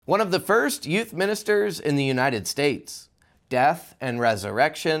One of the first youth ministers in the United States, Death and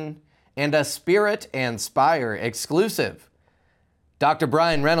Resurrection, and a Spirit and Spire exclusive. Dr.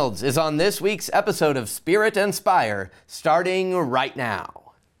 Brian Reynolds is on this week's episode of Spirit and Spire, starting right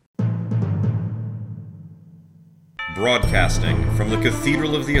now. Broadcasting from the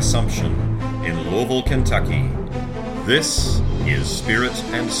Cathedral of the Assumption in Louisville, Kentucky, this is Spirit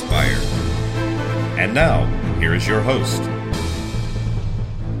and Spire. And now, here is your host.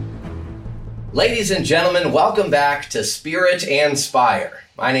 Ladies and gentlemen, welcome back to Spirit and Spire.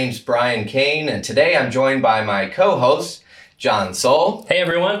 My name's Brian Kane, and today I'm joined by my co-hosts, John Soule. Hey,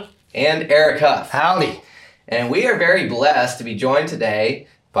 everyone. And Eric Huff. Howdy. And we are very blessed to be joined today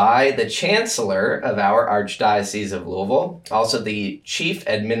by the Chancellor of our Archdiocese of Louisville, also the Chief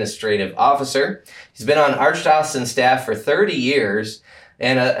Administrative Officer. He's been on Archdiocesan staff for 30 years,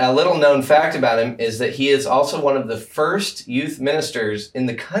 and a little known fact about him is that he is also one of the first youth ministers in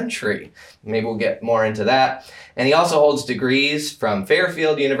the country. Maybe we'll get more into that. And he also holds degrees from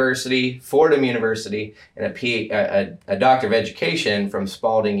Fairfield University, Fordham University, and a Doctor of Education from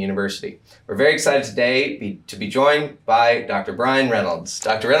Spalding University. We're very excited today to be joined by Dr. Brian Reynolds.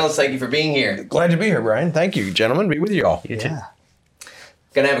 Dr. Reynolds, thank you for being here. Glad to be here, Brian. Thank you, gentlemen. Be with you all. You too.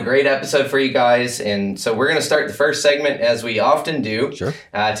 Going to have a great episode for you guys, and so we're going to start the first segment as we often do, Sure.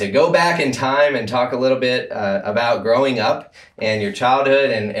 To go back in time and talk a little bit about growing up and your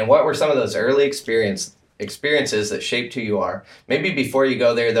childhood and what were some of those early experiences that shaped who you are. Maybe before you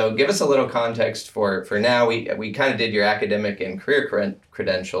go there, though, give us a little context for now. We kind of did your academic and career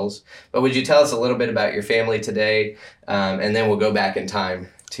credentials, but would you tell us a little bit about your family today, and then we'll go back in time.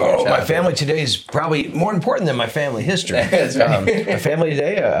 My family today is probably more important than my family history. That's right. My family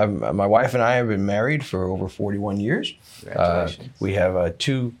today, my wife and I have been married for over 41 years. Congratulations. We have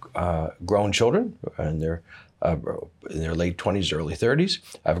two grown children, and they're in their late 20s, early 30s.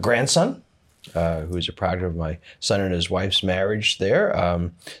 I have a grandson who is a product of my son and his wife's marriage there.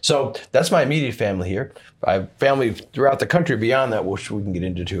 So that's my immediate family here. I have family throughout the country beyond that, which we can get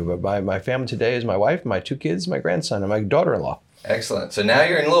into too. But my family today is my wife, my two kids, my grandson, and my daughter-in-law. Excellent. So now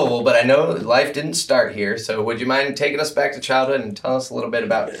you're in Louisville, but I know life didn't start here. So would you mind taking us back to childhood and tell us a little bit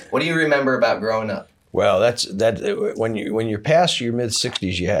about what do you remember about growing up? Well, that's when you're past your mid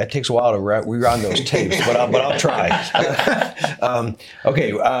 60s, it takes a while to rerun those tapes, but I'll try.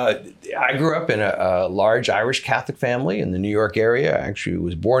 I grew up in a large Irish Catholic family in the New York area. I actually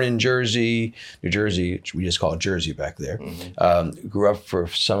was born in Jersey, New Jersey. We just called it Jersey back there. Mm-hmm. Grew up for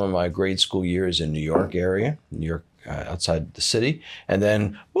some of my grade school years in New York area, New York. Outside the city. And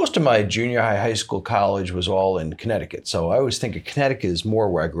then most of my junior high school, college was all in Connecticut. So I always think of Connecticut as more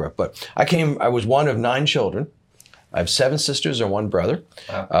where I grew up. But I was one of 9 children. I have 7 sisters and 1 brother.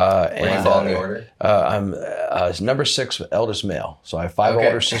 Wow. Where do you fall in the order? I'm number 6, eldest male. So I have 5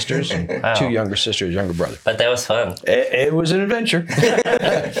 older sisters and 2 younger sisters, younger brother. But that was fun. It was an adventure.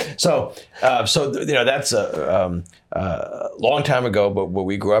 So that's a long time ago. But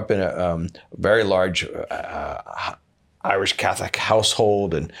we grew up in a very large Irish Catholic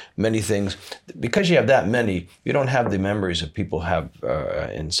household and many things. Because you have that many, you don't have the memories that people have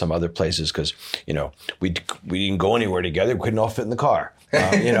in some other places because, we didn't go anywhere together. We couldn't all fit in the car.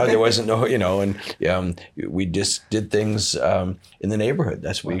 There wasn't no, and we just did things in the neighborhood.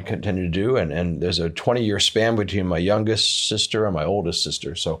 That's what we continued to do. And there's a 20-year span between my youngest sister and my oldest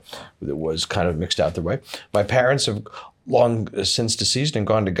sister. So it was kind of mixed out the way. My parents have long since deceased and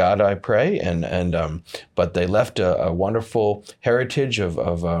gone to God, I pray. But they left a wonderful heritage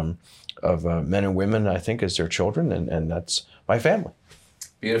of men and women, I think, as their children. And that's my family.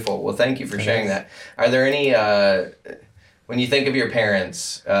 Beautiful. Well, thank you for sharing that. Are there any... when you think of your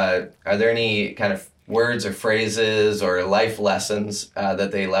parents, are there any kind of words or phrases or life lessons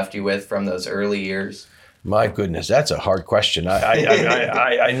that they left you with from those early years? My goodness, that's a hard question.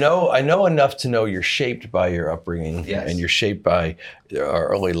 I know enough to know you're shaped by your upbringing, yes, and you're shaped by our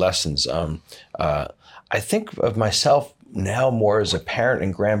early lessons. I think of myself now more as a parent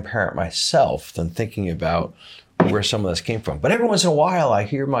and grandparent myself than thinking about where some of this came from. But every once in a while, I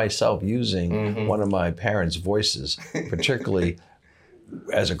hear myself using one of my parents' voices, particularly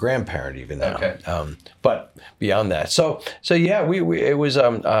as a grandparent even now. Okay. But beyond that, so yeah,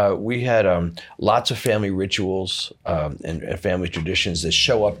 we had lots of family rituals and family traditions that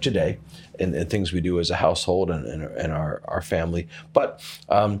show up today and things we do as a household and our family. But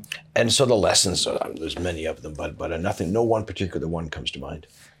and so the lessons, there's many of them, but no one particular one comes to mind.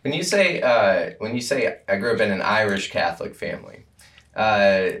 When you say I grew up in an Irish Catholic family,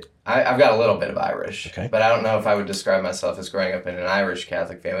 I've got a little bit of Irish, Okay. but I don't know if I would describe myself as growing up in an Irish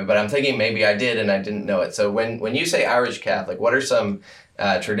Catholic family. But I'm thinking maybe I did and I didn't know it. So when you say Irish Catholic, what are some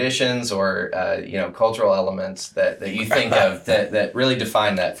traditions or cultural elements that you think of that really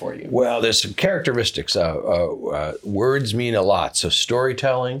define that for you? Well, there's some characteristics. Words mean a lot. So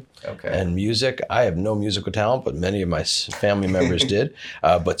storytelling and music. I have no musical talent, but many of my family members did.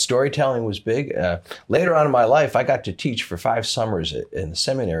 But storytelling was big. Later on in my life, I got to teach for 5 summers in the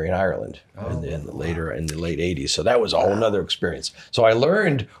seminary in Ireland in the late 80s. So that was a whole nother experience. So I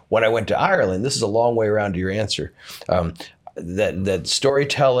learned when I went to Ireland, this is a long way around to your answer, that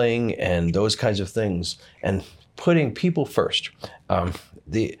storytelling and those kinds of things and putting people first.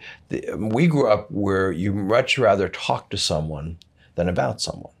 We grew up where you much rather talk to someone than about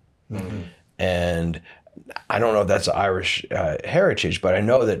someone. Mm-hmm. And I don't know if that's Irish heritage, but I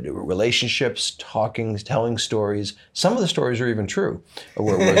know that relationships, telling stories, some of the stories are even true,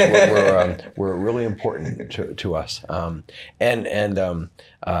 were really important to us. You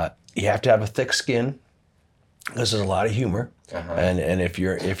have to have a thick skin. This is a lot of humor, and if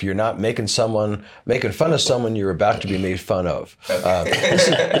you're not making fun of someone, you're about to be made fun of.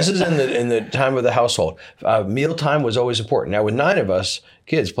 This is in the time of the household. Mealtime was always important. Now, with 9 of us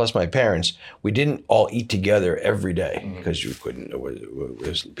kids plus my parents, we didn't all eat together every day because you couldn't. It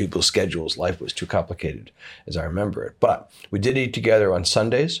was people's schedules. Life was too complicated, as I remember it. But we did eat together on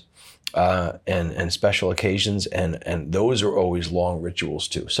Sundays. And special occasions, and those are always long rituals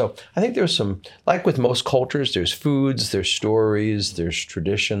too. So I think there's some, like with most cultures, there's foods, there's stories, there's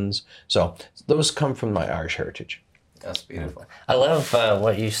traditions. So those come from my Irish heritage. That's beautiful. I love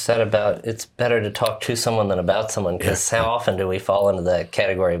what you said about it's better to talk to someone than about someone, because how often do we fall into the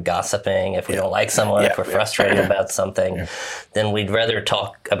category of gossiping if we don't like someone, if we're frustrated about something, then we'd rather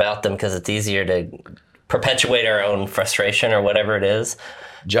talk about them because it's easier to perpetuate our own frustration or whatever it is.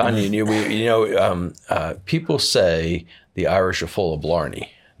 John, people say the Irish are full of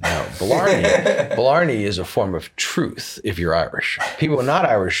blarney. Now, blarney is a form of truth if you're Irish. People not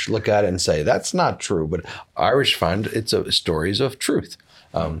Irish look at it and say, that's not true, but Irish find it's stories of truth.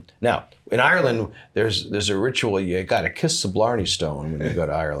 Now, in Ireland, there's a ritual. You got to kiss the Blarney Stone when you go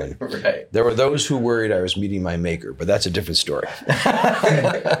to Ireland. Right. There were those who worried I was meeting my maker, but that's a different story.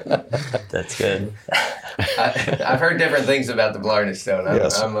 That's good. I've heard different things about the Blarney Stone. I'm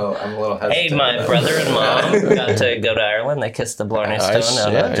a little hesitant. Hey, my brother and mom got to go to Ireland. They kissed the Blarney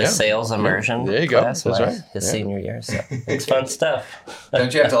Stone on a sales immersion There you go. class That's right. his senior year. So it's fun stuff.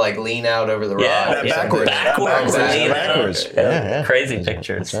 Don't you have to lean out over the rock? Backwards. Backwards. Yeah. Crazy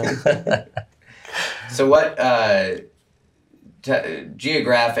pictures. So what,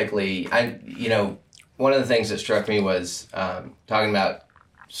 geographically, one of the things that struck me was talking about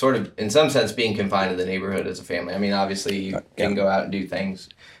sort of, in some sense, being confined to the neighborhood as a family. I mean, obviously, you can go out and do things.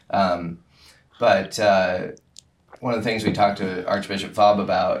 But one of the things we talked to Archbishop Fobb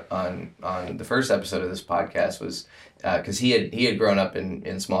about on the first episode of this podcast was, because he had grown up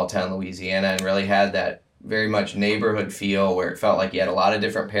in small town Louisiana and really had that very much neighborhood feel where it felt like you had a lot of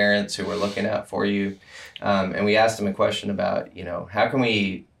different parents who were looking out for you. And we asked him a question about, how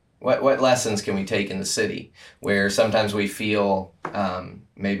can what lessons can we take in the city where sometimes we feel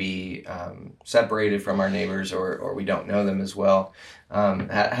maybe separated from our neighbors or we don't know them as well.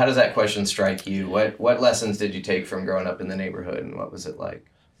 How does that question strike you? What lessons did you take from growing up in the neighborhood and what was it like?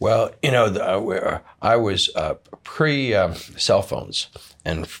 Well, I was pre-cell phones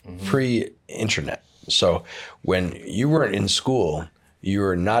and pre-internet. So when you weren't in school, you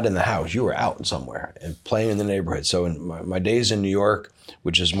were not in the house. You were out somewhere and playing in the neighborhood. So in my days in New York,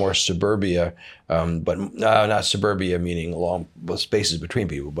 which is more suburbia, but not suburbia meaning along spaces between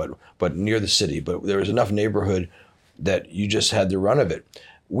people, but near the city. But there was enough neighborhood that you just had the run of it.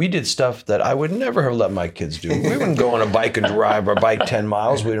 We did stuff that I would never have let my kids do. We wouldn't go on a bike and drive our bike 10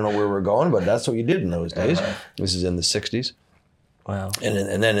 miles. We don't know where we were going, but that's what you did in those days. This is in the 60s. Wow.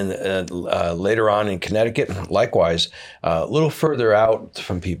 And then later on in Connecticut, likewise, a little further out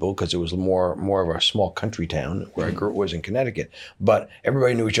from people because it was more of a small country town where I grew up was in Connecticut. But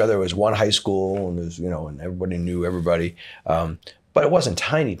everybody knew each other. It was one high school, and and everybody knew everybody. But it wasn't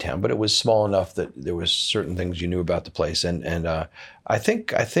tiny town, but it was small enough that there was certain things you knew about the place. And I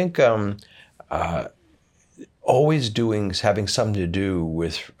think always having something to do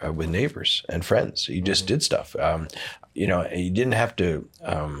with neighbors and friends. You just did stuff. You didn't have to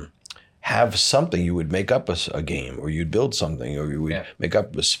have something. You would make up a game, or you'd build something, or you would make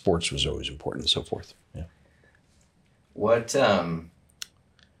up. Sports was always important, and so forth. Yeah. What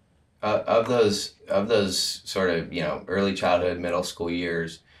of those sort of early childhood, middle school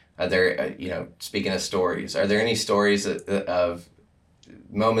years? Are there speaking of stories, are there any stories of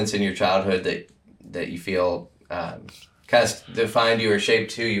moments in your childhood that you feel kind of defined you or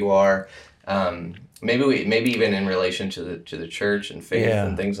shaped who you are. Maybe even in relation to the church and faith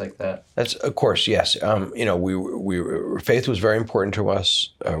and things like that. That's of course, yes. Faith was very important to us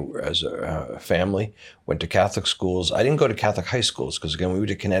as a family. Went to Catholic schools. I didn't go to Catholic high schools because again, we went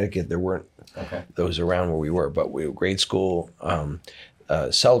to Connecticut. There weren't those around where we were. But we were grade school.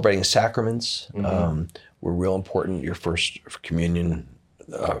 Celebrating sacraments were real important. Your first communion,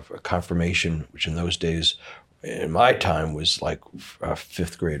 confirmation, which in those days, in my time, was like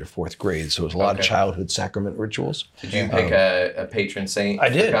fifth grade or fourth grade. So it was a lot of childhood sacrament rituals. Did you pick a patron saint I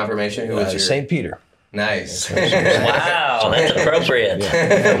did. for confirmation? Who was your... St. Peter. Nice. Wow, that's appropriate.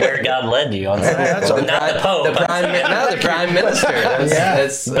 Where God led you on that. Not the Pope. The Prime Minister.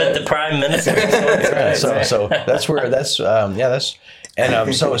 But the Prime Minister. So that's where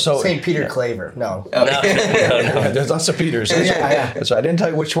and so St. Peter Claver. No. No. There's lots of Peters. So I didn't tell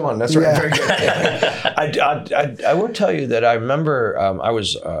you which one. That's right. Very good. I will tell you that I remember I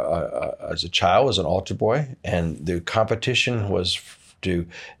was as a child was an altar boy, and the competition was to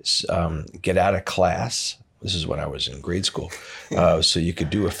get out of class. This is when I was in grade school, so you could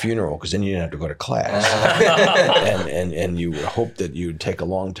do a funeral because then you didn't have to go to class, and you would hope that you'd take a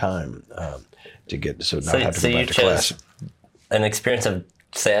long time to get not have to go back to class. An experience of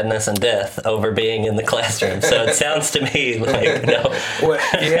sadness and death over being in the classroom. So it sounds to me like no. Well,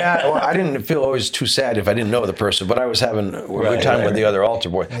 I didn't feel always too sad if I didn't know the person, but I was having a good time with the other altar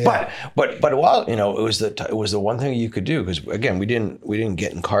boy. Yeah. But while it was the one thing you could do, because again we didn't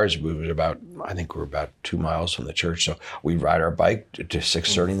get in cars. We were about 2 miles from the church, so we'd ride our bike to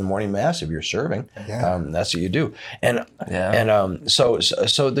 6:30 in the morning mass if you're serving. That's what you do. So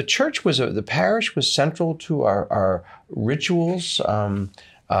the church the parish was central to our rituals. And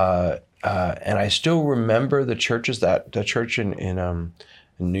I still remember the churches. The church in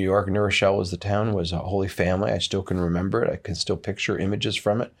New York, New Rochelle was the town, was a Holy Family. I still can remember it. I can still picture images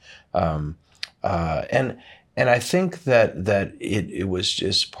from it. And I think that it was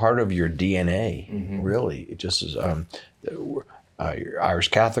just part of your DNA, really. It just is. You're Irish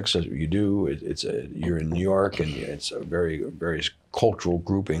Catholics, as you do. You're in New York, and it's various cultural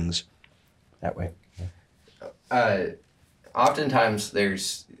groupings that way. Oftentimes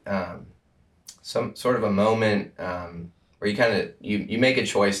there's some sort of a moment where you kind of you make a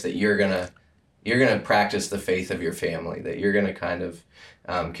choice that you're gonna practice the faith of your family, that you're gonna kind of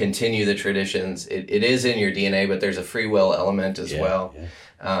continue the traditions. It is in your DNA, but there's a free will element as well.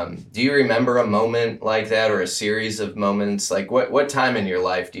 Yeah. Do you remember a moment like that, or a series of moments? Like what time in your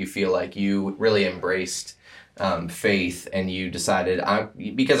life do you feel like you really embraced faith, and you decided,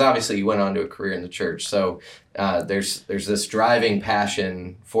 because obviously you went on to a career in the church, so there's this driving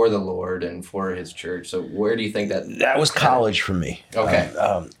passion for the Lord and for His church. So where do you think that was college for me? Okay.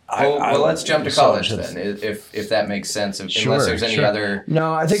 Well, let's jump to college then, if that makes sense. Unless there's any other.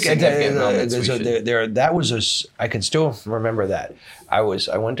 No, I think significant moments that was I can still remember that. I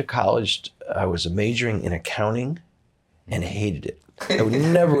went to college. I was majoring in accounting, and hated it. I would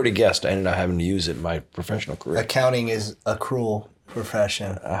never would have guessed I ended up having to use it in my professional career. Accounting is a cruel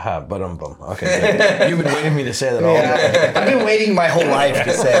profession. Okay. You've been waiting for me to say that all day. I've been waiting my whole life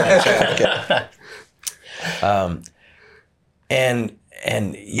to say that. Okay.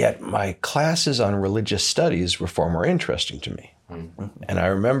 And yet my classes on religious studies were far more interesting to me. Mm-hmm. And I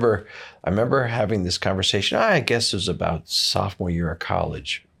remember having this conversation. I guess it was about sophomore year of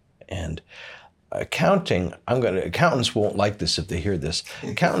college, and accounting, accountants won't like this if they hear this.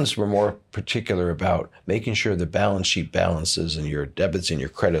 Accountants were more particular about making sure the balance sheet balances and your debits and your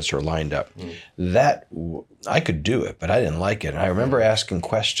credits are lined up. That, I could do it, but I didn't like it. And I remember asking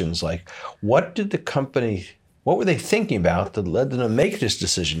questions like, what were they thinking about that led them to make this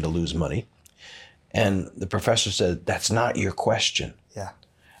decision to lose money? And the professor said, that's not your question. Yeah.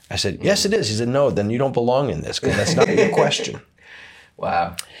 I said, yes, it is. He said, no, then you don't belong in this because that's not your question.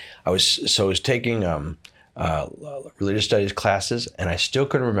 Wow. I was taking religious studies classes, and I still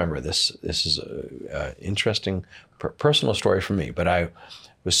couldn't remember this. This is an interesting personal story for me. But I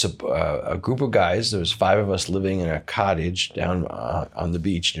was a group of guys. There was 5 of us living in a cottage down on the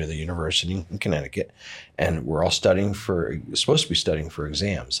beach near the university in Connecticut, and we're all supposed to be studying for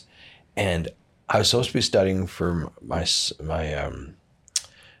exams. And I was supposed to be studying for my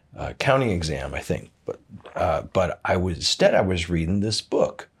accounting exam, I think. But I was reading this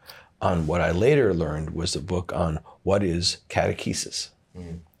book on what I later learned was the book on what is catechesis.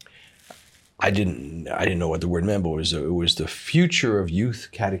 I didn't know what the word meant, but it was the Future of Youth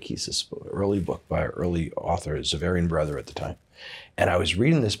Catechesis, early book by an early author, Xaverian brother at the time. And I was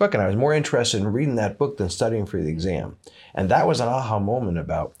reading this book, and I was more interested in reading that book than studying for the exam. And that was an aha moment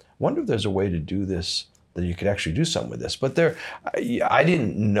about, I wonder if there's a way to do this, that you could actually do something with this. But I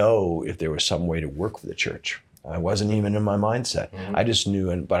didn't know if there was some way to work for the church. I wasn't even in my mindset. Mm-hmm. I just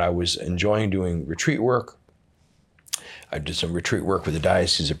knew, but I was enjoying doing retreat work. I did some retreat work with the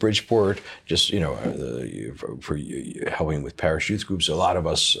Diocese of Bridgeport, just, for helping with parish youth groups. A lot of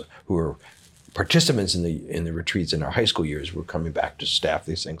us who were participants in the retreats in our high school years were coming back to staff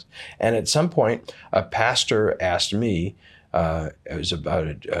these things. And at some point, a pastor asked me, it was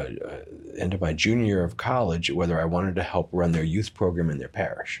about end of my junior year of college, whether I wanted to help run their youth program in their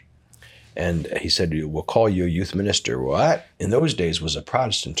parish. And he said, we'll call you a youth minister. What? In those days was a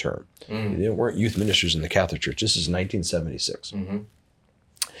Protestant term. There weren't youth ministers in the Catholic Church. This is 1976. Mm-hmm.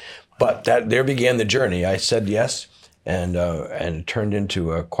 But there began the journey. I said yes, and it turned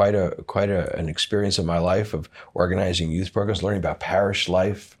into quite an experience of my life of organizing youth programs, learning about parish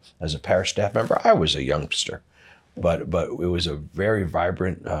life as a parish staff member. I was a youngster, but it was a very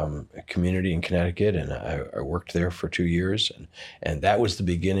vibrant community in Connecticut, and I worked there for 2 years, and that was the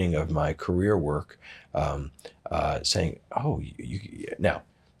beginning of my career work, saying, now,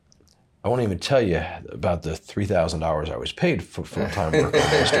 I won't even tell you about the $3,000 I was paid for full-time work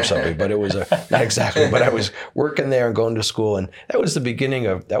or something, but it was not exactly. But I was working there and going to school, and that was the beginning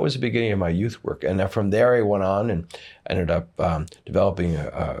of my youth work. And from there, I went on and ended up developing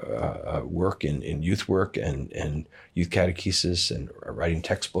a work in youth work and youth catechesis, and writing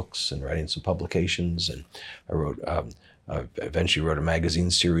textbooks and writing some publications. And I wrote. Eventually wrote a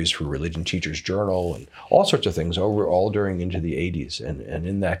magazine series for Religion Teachers Journal and all sorts of things all during into the 80s. And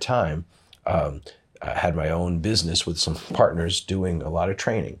in that time, I had my own business with some partners doing a lot of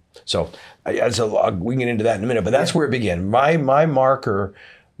training. So we can get into that in a minute, but that's where it began. My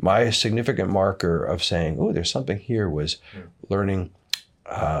significant marker of saying, oh, there's something here was learning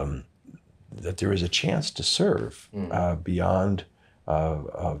that there is a chance to serve beyond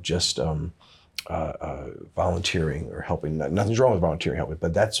just volunteering or helping. Nothing's wrong with volunteering, helping,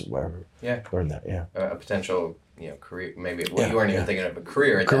 but that's where I learned that. Yeah, a potential, career. Maybe you weren't even thinking of a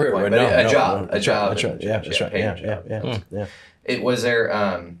career at that point, but a job. That's right. Yeah. It was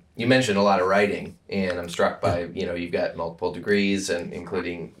there. You mentioned a lot of writing, and I'm struck by you've got multiple degrees, and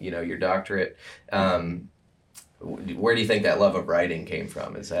including your doctorate. Where do you think that love of writing came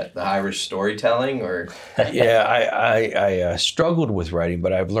from? Is that the Irish storytelling, or? Yeah, I struggled with writing,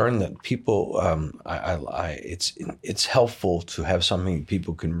 but I've learned that people, it's helpful to have something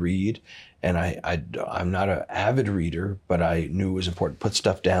people can read, and I'm not an avid reader, but I knew it was important to put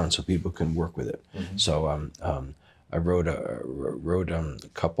stuff down so people can work with it. Mm-hmm. So I wrote a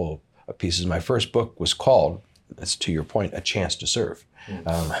couple of pieces. My first book was called, that's to your point, A Chance to Serve.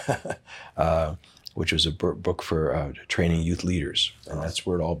 Mm-hmm. Which was a book for training youth leaders, and that's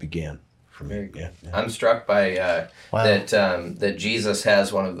where it all began for me. Yeah. I'm struck by that Jesus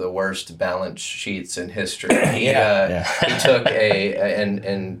has one of the worst balance sheets in history. He took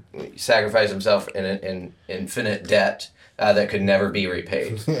and sacrificed himself in an infinite debt that could never be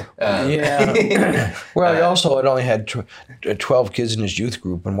repaid. Well, he also had only had 12 kids in his youth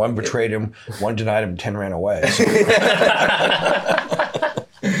group, and one betrayed him, one denied him, 10 ran away. So.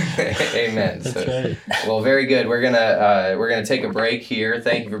 Amen. That's right. Well, very good. We're gonna take a break here.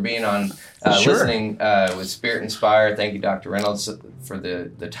 Thank you for being on, listening with Spirit and Spire. Thank you, Dr. Reynolds, for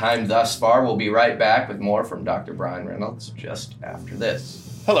the time thus far. We'll be right back with more from Dr. Brian Reynolds just after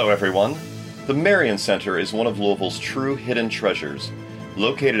this. Hello, everyone. The Marian Center is one of Louisville's true hidden treasures.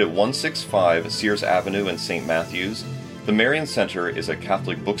 Located at 165 Sears Avenue in St. Matthews, the Marian Center is a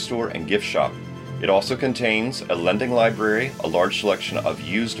Catholic bookstore and gift shop. It also contains a lending library, a large selection of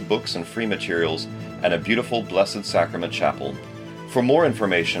used books and free materials, and a beautiful Blessed Sacrament chapel. For more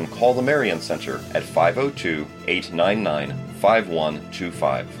information, call the Marian Center at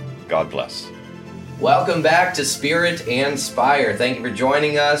 502-899-5125. God bless. Welcome back to Spirit and Spire. Thank you for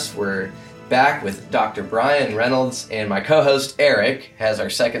joining us. We're back with Dr. Brian Reynolds, and my co-host Eric has our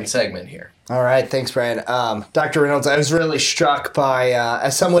second segment here. All right, thanks, Brian. Dr. Reynolds, I was really struck by,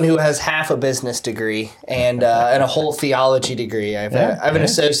 as someone who has half a business degree and a whole theology degree, I have an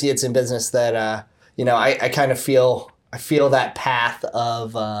associate's in business that, I kind of feel that path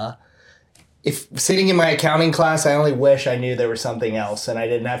of, if sitting in my accounting class, I only wish I knew there was something else and I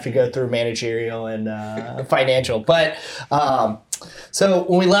didn't have to go through managerial and financial. But So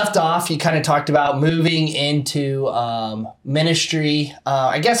when we left off, you kind of talked about moving into ministry,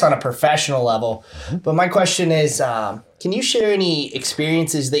 I guess on a professional level. But my question is, can you share any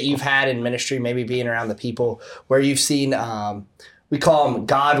experiences that you've had in ministry, maybe being around the people where you've seen, we call them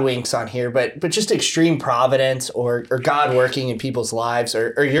God winks on here, but just extreme providence or God working in people's lives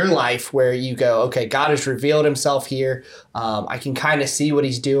or your life where you go, okay, God has revealed himself here. I can kind of see what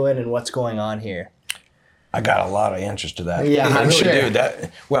he's doing and what's going on here. I got a lot of answers to that. Yeah, I'm really sure. do.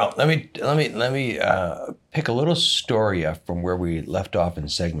 Well, let me pick a little story up from where we left off in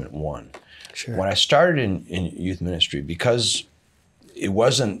segment 1. Sure. When I started in youth ministry, because it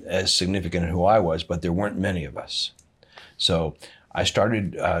wasn't as significant who I was, but there weren't many of us. So I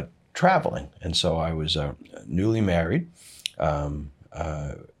started traveling, and so I was newly married, and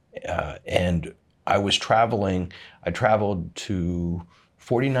I was traveling. I traveled to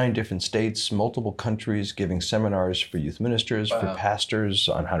 49 different states, multiple countries, giving seminars for youth ministers, for pastors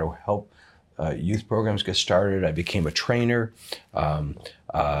on how to help youth programs get started. I became a trainer.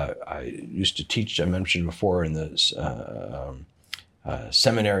 I used to teach, I mentioned before, in the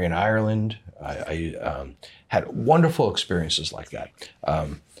seminary in Ireland. I had wonderful experiences like that.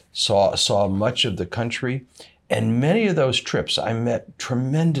 Saw much of the country, and many of those trips I met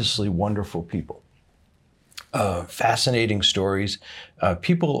tremendously wonderful people. Fascinating stories.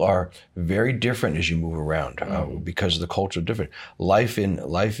 People are very different as you move around because the culture is different. Life in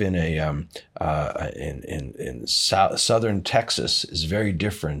southern Texas is very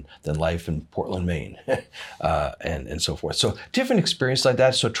different than life in Portland, Maine, and so forth. So different experience like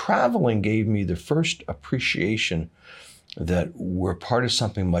that. So traveling gave me the first appreciation that we're part of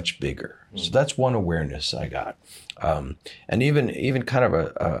something much bigger. So that's one awareness I got. And even kind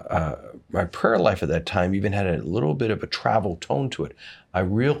of my prayer life at that time even had a little bit of a travel tone to it. I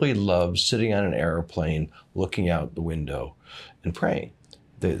really loved sitting on an airplane, looking out the window and praying.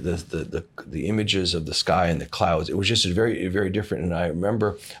 The images of the sky and the clouds, it was just very, very different. And I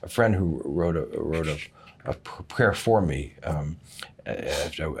remember a friend who wrote a prayer for me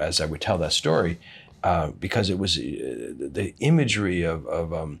as I would tell that story, because it was the imagery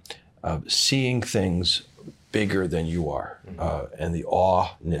of seeing things bigger than you are, and the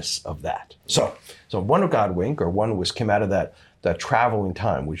awe-ness of that. So one of God wink, or one came out of that traveling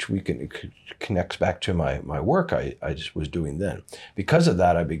time, which connects back to my work I just was doing then. Because of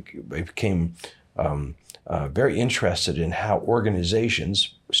that, I became very interested in how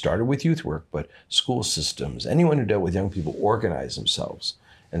organizations, started with youth work, but school systems, anyone who dealt with young people, organize themselves.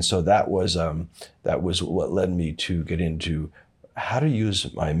 And so that was what led me to get into how to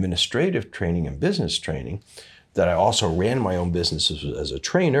use my administrative training and business training, that I also ran my own business as a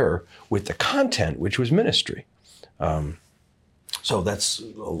trainer with the content, which was ministry. So that's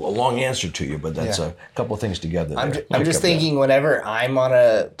a long answer to you, but that's a couple of things together. I'm just thinking whenever I'm on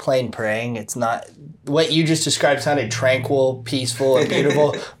a plane praying, it's not what you just described sounded tranquil, peaceful, and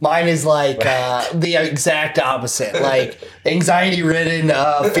beautiful. Mine is like the exact opposite, like anxiety-ridden,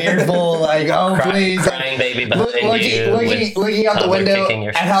 fearful, like, oh, please. Crying baby behind looking out the window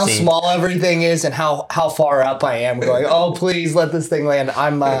at how small everything is and how far up I am, going, oh, please let this thing land.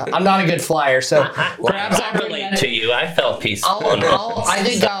 I'm not a good flyer, so perhaps I relate to you. I felt peaceful. I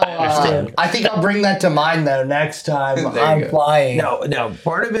think I'll bring that to mind though next time I'm flying. Now,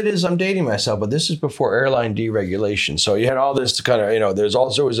 part of it is I'm dating myself, but this is before airline deregulation. So you had all this kind of, there's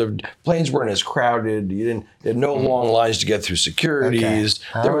all sorts of planes weren't as crowded. You had no long lines to get through securities.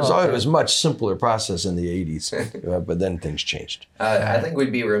 Okay. It was a much simpler process in the 80s, but then things changed. I think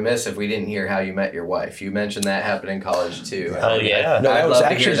we'd be remiss if we didn't hear how you met your wife. You mentioned that happened in college too. Oh yeah. No, that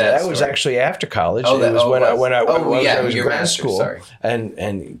was actually after college. It was when I was in grad school. Sorry.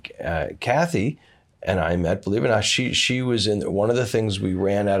 And Kathy and I met, believe it or not, she was in one of the things we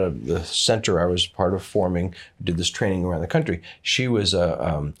ran out of the center I was part of forming, did this training around the country. She was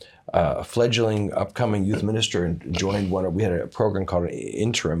a fledgling upcoming youth minister and joined we had a program called an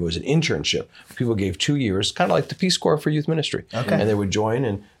interim. It was an internship. People gave 2 years, kind of like the Peace Corps for youth ministry. Okay. And they would join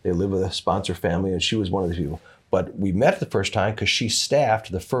and they live with a sponsor family, and she was one of the people. But we met the first time because she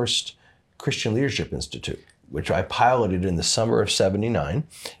staffed the first Christian Leadership Institute, which I piloted in the summer of '79,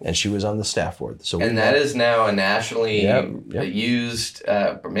 and she was on the staff board. So that is now a nationally used,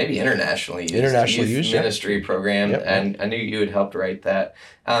 or maybe internationally used, youth ministry program. And I knew you had helped write that.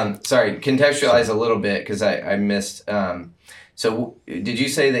 Sorry, contextualize a little bit because I missed. So did you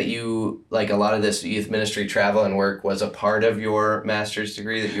say that you, like a lot of this youth ministry travel and work was a part of your master's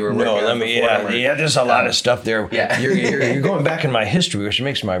degree that you were working on before? There's a lot of stuff there. Yeah. You're going back in my history, which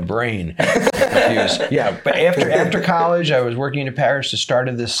makes my brain confused. Yeah, but after college, I was working in Paris to start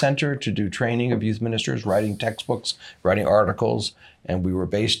this center to do training of youth ministers, writing textbooks, writing articles, and we were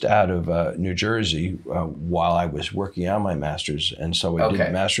based out of New Jersey while I was working on my master's, and so I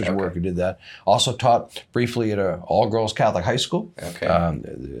did master's work. I did that. Also taught briefly at an all-girls Catholic high school. Okay.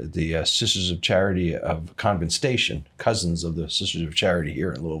 The Sisters of Charity of Convent Station, cousins of the Sisters of Charity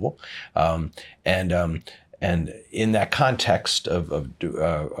here in Louisville, and in that context of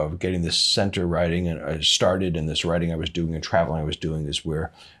getting this center writing, and I started in this writing I was doing and traveling I was doing is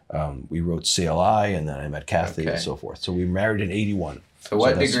where we wrote CLI, and then I met Kathy and so forth. So we married in 81. So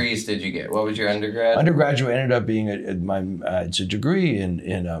what degrees did you get? What was your undergrad? Undergraduate ended up being it's a degree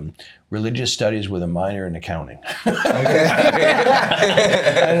in religious studies with a minor in accounting. And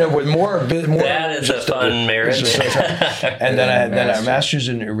with more that is a fun marriage. And then I had a master's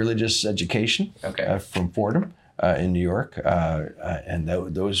in religious education from Fordham. In New York, and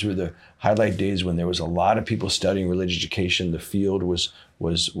those were the highlight days when there was a lot of people studying religious education. The field was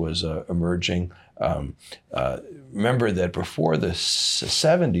emerging. Remember that before the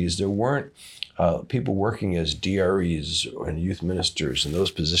 70s, there weren't people working as DREs and youth ministers and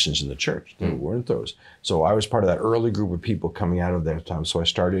those positions in the church. There weren't those. So I was part of that early group of people coming out of that time. So I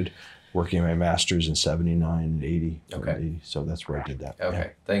started working my master's in 79 and 80. Okay. 80, so that's where I did that.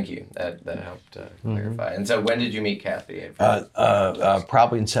 Okay, thank you. That helped clarify. And so when did you meet Kathy?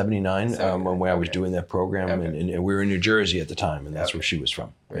 Probably in 79 when I was doing that program. And we were in New Jersey at the time, and that's where she was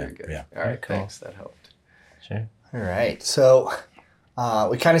from. Very good. Yeah. All right, thanks. That helped. Sure. All right. So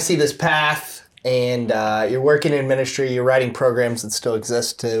we kind of see this path, and you're working in ministry. You're writing programs that still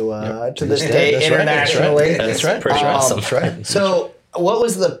exist to this day internationally. That's right. Pretty awesome. That's right. So what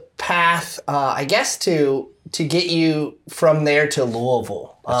was the path, I guess, to get you from there to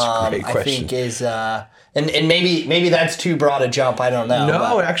Louisville? That's a great question. I think is, and maybe that's too broad a jump. I don't know.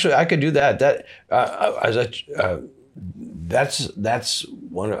 No, actually, I could do that. That's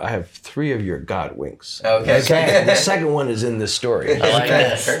one. I have 3 of your God winks. Okay. The second one is in this story. I like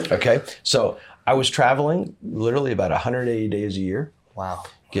this. Okay. So I was traveling literally about 180 days a year. Wow.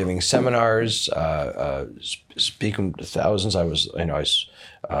 Giving seminars, speaking to thousands. I was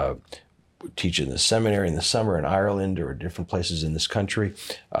teaching the seminary in the summer in Ireland or different places in this country.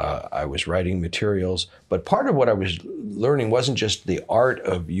 I was writing materials. But part of what I was learning wasn't just the art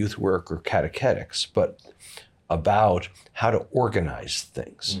of youth work or catechetics, but about how to organize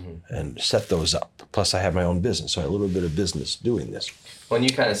things and set those up. Plus, I have my own business, so I had a little bit of business doing this. When you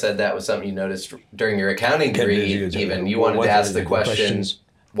kind of said that was something you noticed during your accounting degree, even you wanted to ask the questions,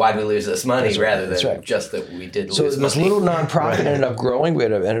 why did we lose this money, rather than just that we did lose money. So this little nonprofit ended up growing. We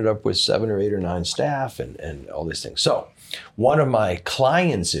ended up with 7 or 8 or 9 staff and all these things. So one of my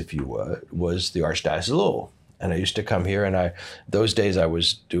clients, if you would, was the Archdiocese of Louisville. And I used to come here, and those days I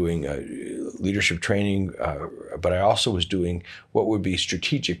was doing leadership training, but I also was doing what would be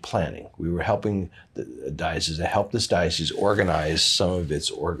strategic planning. We were helping the diocese to help this diocese organize some of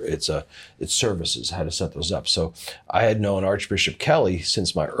its services, how to set those up. So I had known Archbishop Kelly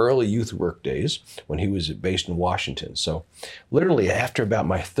since my early youth work days when he was based in Washington. So literally after about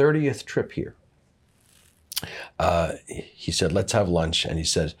my 30th trip here, he said, let's have lunch. And he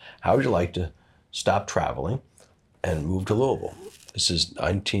said, how would you like to stop traveling and move to Louisville? This is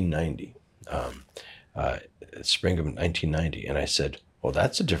 1990, spring of 1990. And I said, well,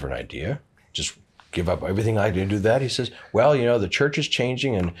 that's a different idea. Just give up everything I did to do that. He says, well, the church is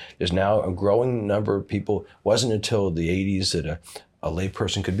changing and there's now a growing number of people. It wasn't until the 80s that a lay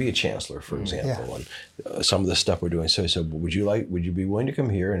person could be a chancellor, for example, and some of the stuff we're doing. So he said, well, would you be willing to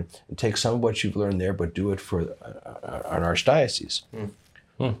come here and take some of what you've learned there, but do it for an archdiocese?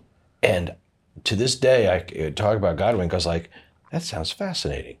 And to this day, I talk about Godwink. I was like, that sounds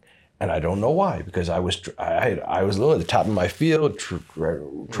fascinating, and I don't know why, because I was literally at the top of my field,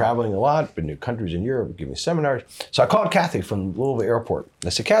 traveling a lot, been to countries in Europe, giving seminars. So I called Kathy from Louisville Airport. I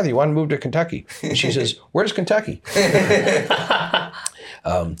said, Kathy, you want to move to Kentucky? And she says, where's Kentucky?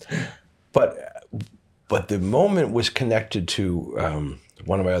 But the moment was connected to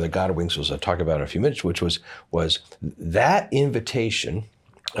one of my other Godwinks, was I'll talk about in a few minutes, which was that invitation.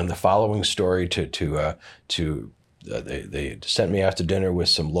 And the following story they sent me after dinner with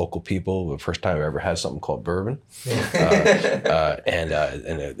some local people. The first time I ever had something called bourbon. And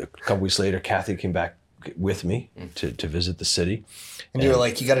a couple weeks later, Kathy came back with me to visit the city. And you were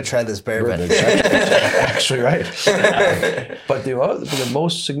like, you got to try this bourbon. Actually, right. But the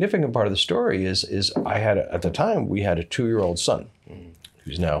most significant part of the story is I had, at the time, we had a 2-year-old son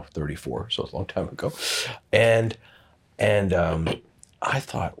who's now 34, so it's a long time ago. And I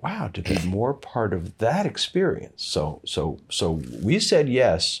thought, wow, to be more part of that experience. So we said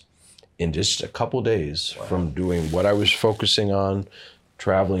yes in just a couple days from doing what I was focusing on,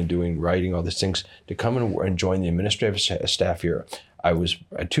 traveling, doing writing, all these things, to come and join the administrative staff here. I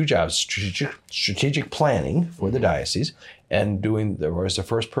had 2 jobs: strategic planning for the diocese, and was the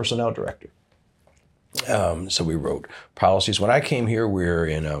first personnel director. So we wrote policies. When I came here, we were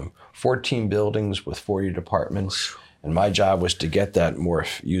in 14 buildings with 40 departments. And my job was to get that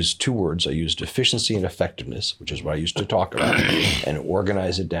use 2 words. I used efficiency and effectiveness, which is what I used to talk about, and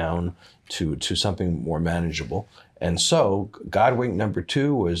organize it down to something more manageable. And so God wink number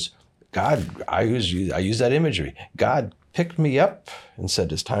 2 was God. I use that imagery. God picked me up and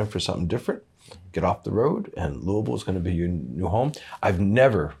said, it's time for something different. Get off the road, and Louisville is going to be your new home. I've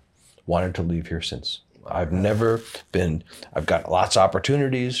never wanted to leave here since. I've got lots of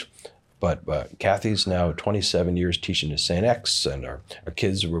opportunities. But Kathy's now 27 years teaching at St. X, and our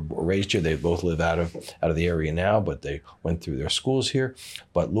kids were raised here. They both live out of the area now, but they went through their schools here.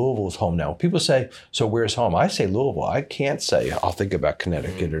 But Louisville's home now. People say, so where's home? I say Louisville. I can't say I'll think about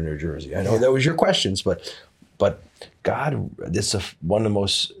Connecticut or New Jersey. I know that was your questions, but God, this is one of the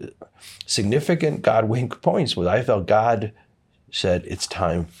most significant God wink points was I felt God said it's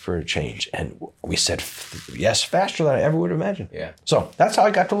time for a change. And we said yes faster than I ever would have imagined. Yeah. So that's how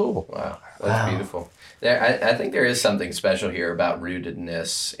I got to Louisville. Wow. That's beautiful. I think there is something special here about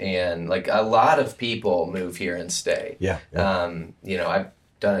rootedness, and like a lot of people move here and stay. Yeah. I've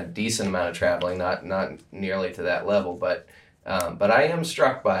done a decent amount of traveling, not nearly to that level, but I am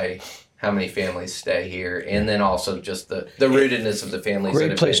struck by how many families stay here, and then also just the rootedness of the families.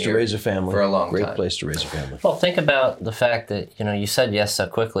 Great place to raise a family. For a long time. Great place to raise a family. Well, think about the fact that, you said yes so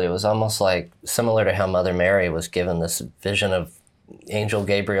quickly. It was almost like similar to how Mother Mary was given this vision of Angel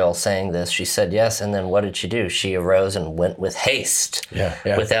Gabriel saying this. She said yes, and then what did she do? She arose and went with haste,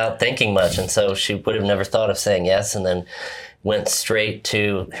 without thinking much. And so she would have never thought of saying yes, and then went straight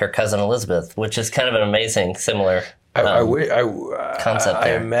to her cousin Elizabeth, which is kind of an amazing, similar concept I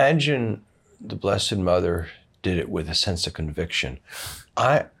there. imagine the Blessed Mother did it with a sense of conviction.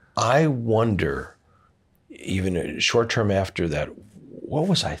 I wonder, even short term after that, what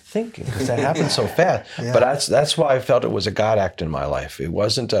was I thinking? Because that happened so fast. Yeah. But that's why I felt it was a God act in my life. It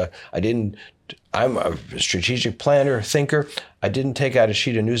wasn't I'm a strategic planner, thinker. I didn't take out a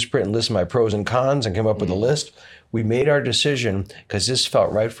sheet of newsprint and list my pros and cons and come up with a list. We made our decision because this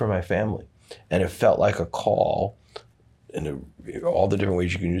felt right for my family. And it felt like a call, and all the different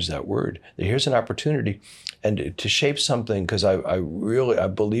ways you can use that word. Here's an opportunity, and to shape something, because I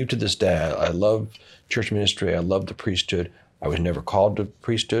believe to this day, I love church ministry, I love the priesthood. I was never called to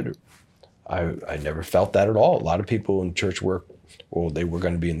priesthood. I never felt that at all. A lot of people in church work, they were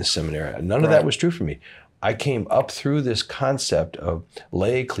going to be in the seminary. None of that was true for me. I came up through this concept of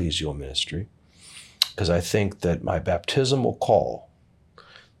lay ecclesial ministry, because I think that my baptismal call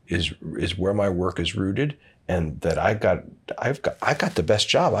is where my work is rooted, and that I got the best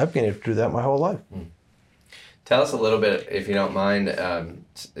job. I've been able to do that my whole life. Tell us a little bit, if you don't mind. I've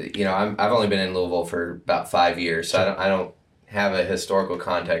only been in Louisville for about 5 years, so I don't have a historical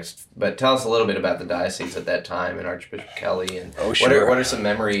context. But tell us a little bit about the diocese at that time and Archbishop Kelly, and what are some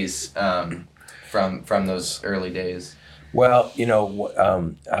memories from those early days? Well,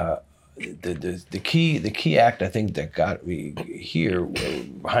 the key act I think that got me here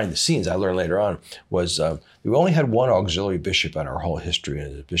behind the scenes, I learned later on, was we only had one auxiliary bishop in our whole history,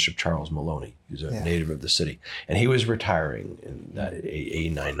 and it was Bishop Charles Maloney. He was a native of the city, and he was retiring in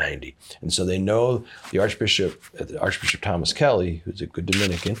 990. And so they know the Archbishop Thomas Kelly, who's a good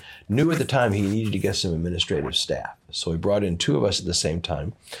Dominican, knew at the time he needed to get some administrative staff. So he brought in 2 of us at the same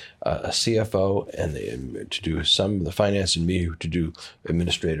time, a CFO to do some of the finance, and me to do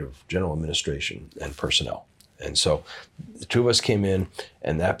general administration and personnel. And so the 2 of us came in,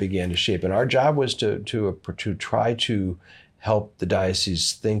 and that began to shape. And our job was to try to help the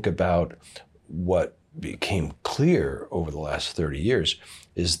diocese think about what became clear over the last 30 years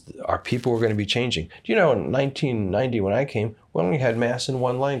is our people were going to be changing. Do you know, in 1990 when I came, we only had Mass in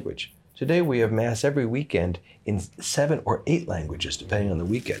 1 language. Today we have Mass every weekend in 7 or 8 languages, depending on the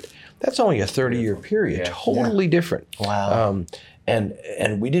weekend. That's only a 30-year period, totally different. Wow.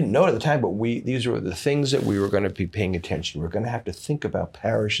 And we didn't know it at the time, but these were the things that we were going to be paying attention. We're going to have to think about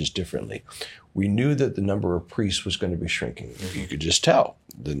parishes differently. We knew that the number of priests was going to be shrinking. You could just tell.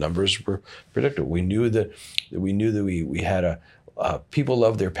 The numbers were predictable. We knew that we had people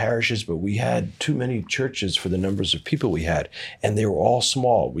loved their parishes, but we had too many churches for the numbers of people we had, and they were all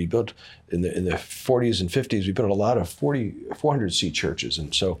small. We built in the 40s and 50s. We built a lot of 400-seat churches,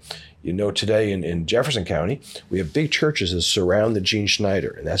 and so today in Jefferson County we have big churches that surround the Gene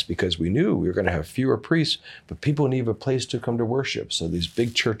Schneider, and that's because we knew we were going to have fewer priests, but people need a place to come to worship. So these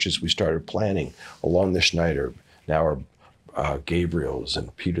big churches we started planning along the Schneider now are Gabriel's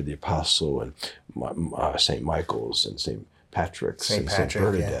and Peter the Apostle and St. Michael's and St. Patrick's and St.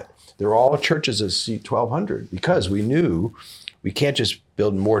 Bernadette. Yeah. They're all churches that seat 1,200 because we knew we can't just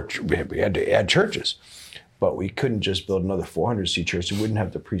build more. We had to add churches, but we couldn't just build another 400-seat church. We wouldn't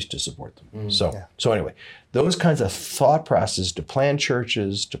have the priests to support them. So anyway, those kinds of thought process to plan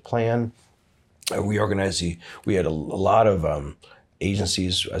churches, to plan, we organized we had a lot of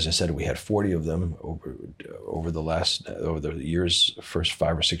agencies. As I said, we had 40 of them over the years, first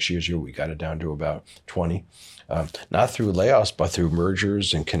 5 or 6 years here, we got it down to about 20. Not through layoffs, but through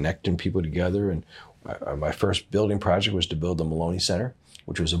mergers and connecting people together. And my first building project was to build the Maloney Center,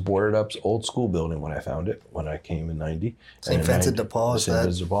 which was a boarded up old school building when I found it, when I came in 90. St. Vincent de Paul, is that? St.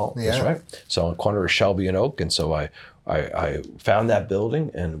 Vincent de Paul, yeah. That's right. So on the corner of Shelby and Oak. And so I found that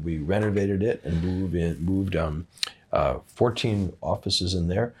building and we renovated it and moved 14 offices in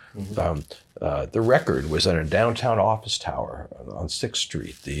there. Mm-hmm. The record was on a downtown office tower on 6th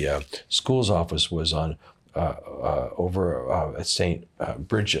Street. The school's office was on over at St.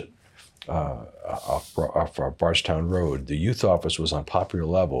 Bridget off Bardstown Road. The youth office was on Popular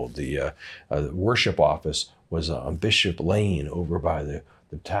Level. The worship office was on Bishop Lane over by the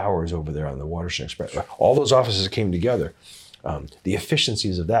towers over there on the Watershed Express. All those offices came together. The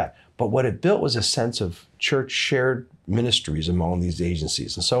efficiencies of that. But what it built was a sense of church shared ministries among these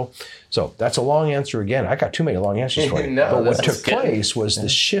agencies. And so that's a long answer again. I got too many long answers for you. No, but what took place was the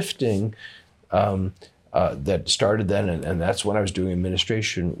shifting that started then, and that's when I was doing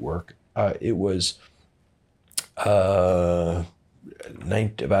administration work. It was about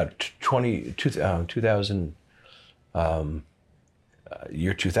 2000,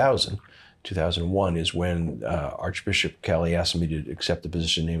 year 2000. 2001 is when Archbishop Kelly asked me to accept the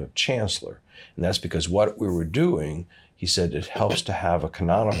position name of Chancellor. And that's because what we were doing, he said, it helps to have a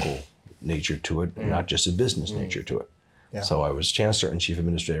canonical nature to it, and not just a business nature to it. Yeah. So I was Chancellor and Chief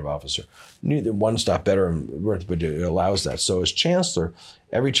Administrative Officer. Neither one stop better, but it allows that. So as Chancellor,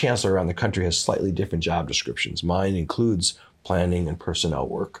 every Chancellor around the country has slightly different job descriptions. Mine includes planning and personnel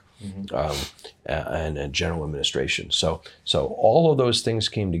work. And general administration. So all of those things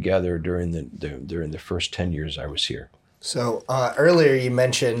came together during the first 10 years I was here. So earlier you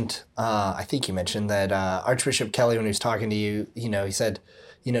mentioned, I think you mentioned that Archbishop Kelly, when he was talking to you, he said,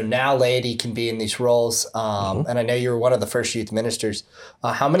 now laity can be in these roles. And I know you were one of the first youth ministers.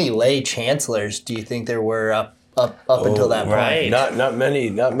 How many lay chancellors do you think there were up until that point? Right. Not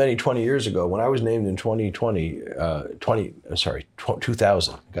many 20 years ago. When I was named in 2000,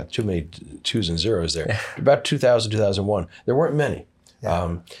 got too many twos and zeros there. About 2000, 2001, there weren't many.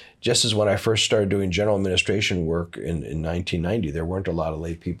 Yeah. Just as when I first started doing general administration work in 1990, there weren't a lot of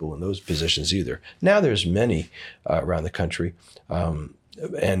lay people in those positions either. Now there's many around the country.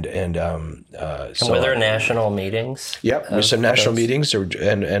 And were there national meetings? Yep, there's some national meetings,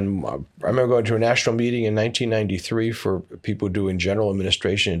 and I remember going to a national meeting in 1993 for people doing general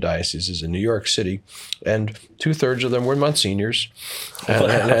administration in dioceses in New York City, and 2/3 of them were Monsignors,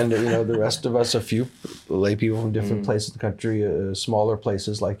 and the rest of us, a few lay people from different places of the country, smaller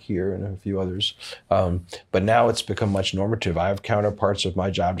places like here and a few others. But now it's become much normative. I have counterparts of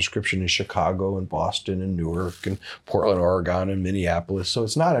my job description in Chicago and Boston and Newark and Portland, Oregon and Minneapolis. So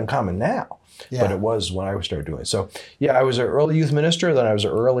it's not uncommon now, but it was when I started doing it. So I was an early youth minister, then I was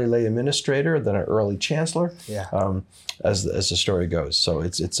an early lay administrator, then an early chancellor, as the story goes. So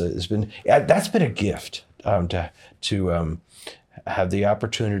that's been a gift to have the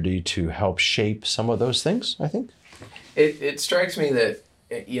opportunity to help shape some of those things, I think. It strikes me that,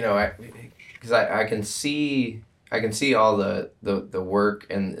 because I can see all the work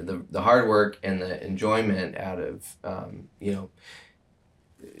and the hard work and the enjoyment out of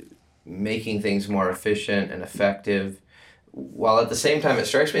making things more efficient and effective, while at the same time it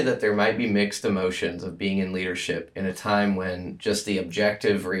strikes me that there might be mixed emotions of being in leadership in a time when just the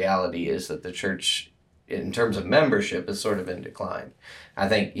objective reality is that the church, in terms of membership, is sort of in decline. I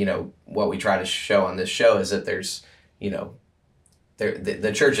think what we try to show on this show is that there's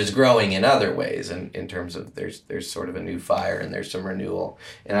the church is growing in other ways, in terms of there's sort of a new fire and there's some renewal,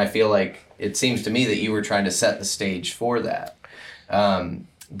 and I feel like it seems to me that you were trying to set the stage for that.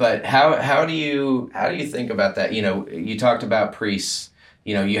 But how do you think about that? You talked about priests.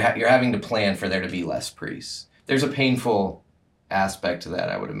 You're having to plan for there to be less priests. There's a painful aspect to that,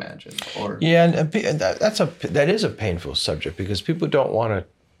 I would imagine. And that is a painful subject, because people don't want to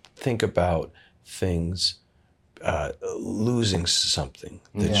think about things losing something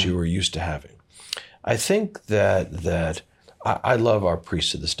that you were used to having. I think that I love our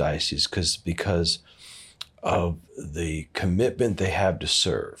priests of this diocese because of the commitment they have to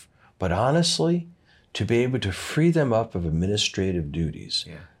serve. But honestly, to be able to free them up of administrative duties,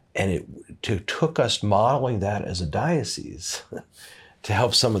 and it took us modeling that as a diocese to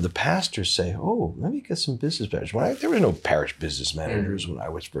help some of the pastors say, oh, let me get some business managers. There were no parish business managers when I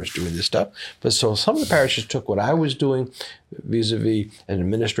was first doing this stuff. But so some of the parishes took what I was doing vis-a-vis an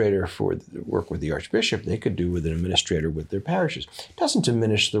administrator for work with the archbishop, they could do with an administrator with their parishes. It doesn't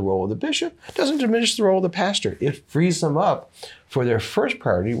diminish the role of the bishop. It doesn't diminish the role of the pastor. It frees them up for their first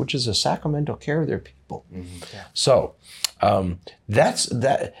priority, which is the sacramental care of their people. So that's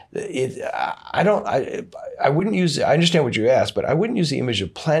that. I wouldn't use. I understand what you asked, but I wouldn't use the image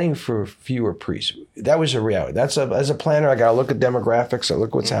of planning for fewer priests. That was a reality. As a planner, I got to look at demographics. I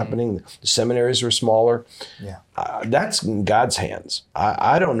look what's happening. The seminaries are smaller. That's in God's hands.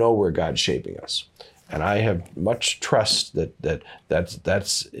 I don't know where God's shaping us, and I have much trust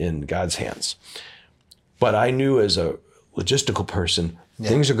that's in God's hands. But I knew as a logistical person,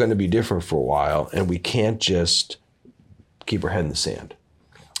 things are going to be different for a while, and we can't just keep our head in the sand.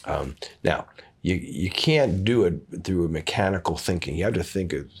 Now, you can't do it through a mechanical thinking. You have to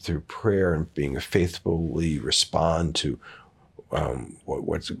think it through prayer and being faithfully respond to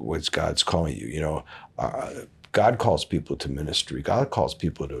what's God's calling you. God calls people to ministry. God calls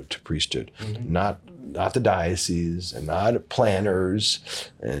people to priesthood, not the diocese, and not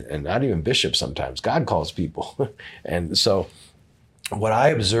planners, and not even bishops sometimes. God calls people. And so what I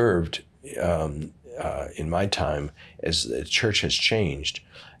observed in my time as the church has changed,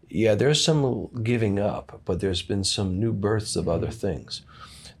 there's some giving up, but there's been some new births of other things.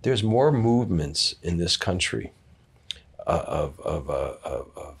 There's more movements in this country of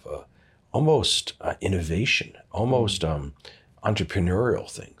almost innovation, almost entrepreneurial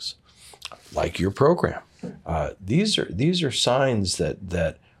things, like your program. These are signs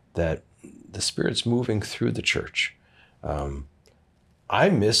that the Spirit's moving through the church. I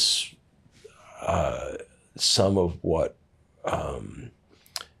miss some of what, and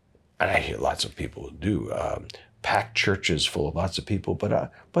I hear lots of people do, packed churches full of lots of people,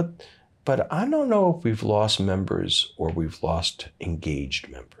 but I don't know if we've lost members or we've lost engaged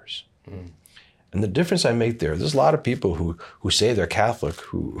members. And the difference I make there's a lot of people who say they're Catholic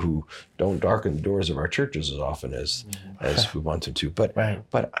who don't darken the doors of our churches as often as we want them to. But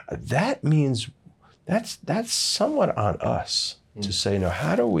that means that's somewhat on us to say, now,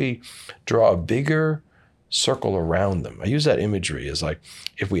 how do we draw a bigger circle around them? I use that imagery as like,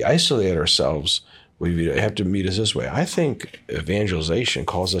 if we isolate ourselves, we have to meet us this way. I think evangelization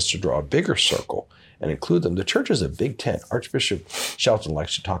calls us to draw a bigger circle and include them. The church is a big tent. Archbishop Shelton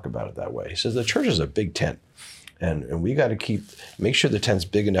likes to talk about it that way. He says the church is a big tent, and we got to make sure the tent's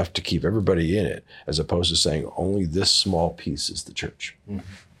big enough to keep everybody in it, as opposed to saying only this small piece is the church.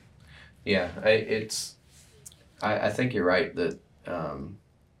 Yeah, I think you're right that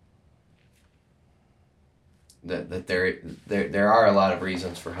that there are a lot of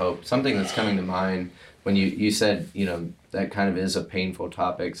reasons for hope. Something that's coming to mind when you said, that kind of is a painful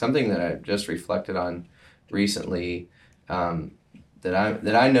topic. Something that I just reflected on recently, that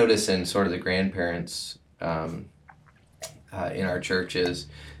I notice in sort of the grandparents in our churches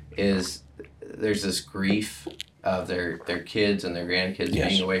is there's this grief of their kids and their grandkids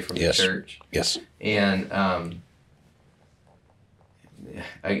being away from the church. Yes. And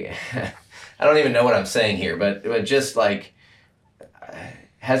I don't even know what I'm saying here, but just like,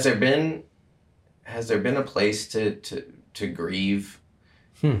 has there been a place to grieve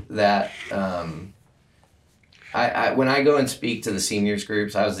that? When I go and speak to the seniors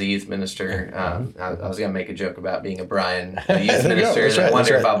groups, I was the youth minister. I was going to make a joke about being a Brian, the youth minister, and I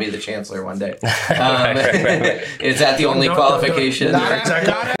wonder if I'll be the chancellor one day. Is that the only qualification? Not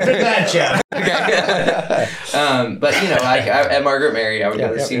after that, Jeff. But at Margaret Mary, I would go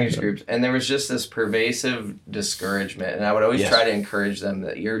to the seniors groups, and there was just this pervasive discouragement, and I would always try to encourage them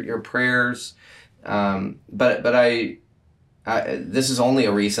that your prayers. But this is only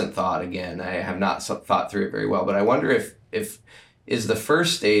a recent thought. Again, I have not thought through it very well, but I wonder if is the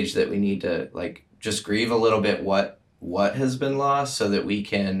first stage that we need to just grieve a little bit what what has been lost so that we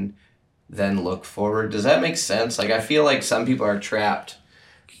can then look forward. Does that make sense? Like, I feel like some people are trapped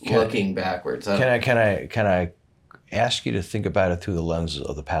looking backwards. Can I ask you to think about it through the lens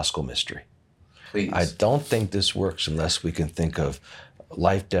of the Paschal mystery? Please. I don't think this works unless we can think of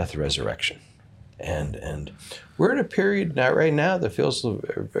life, death, resurrection. And we're in a period right now that feels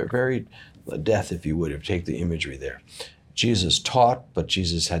very death, if you would, if you take the imagery there. Jesus taught, but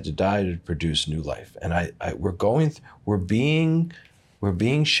Jesus had to die to produce new life. And we're being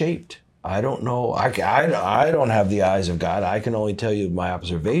shaped. I don't know. I don't have the eyes of God. I can only tell you my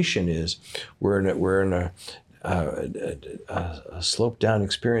observation is we're in a sloped down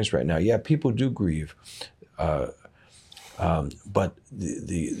experience right now. Yeah, people do grieve, but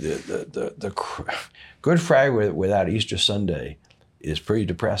the Good Friday without Easter Sunday is pretty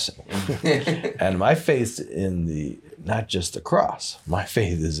depressing. And my faith in not just the cross, my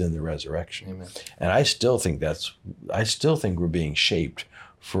faith is in the resurrection. Amen. And I still think we're being shaped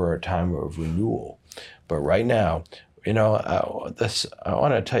for a time of renewal. But right now, I want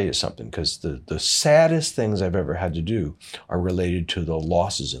to tell you something, because the saddest things I've ever had to do are related to the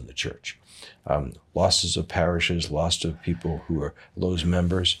losses in the church. Losses of parishes, loss of people who are those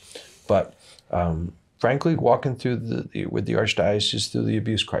members. But frankly, walking through with the Archdiocese through the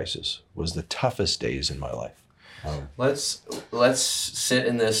abuse crisis was the toughest days in my life. Let's sit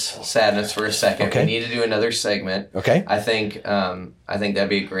in this sadness for a second. Okay. We need to do another segment. Okay. I think that'd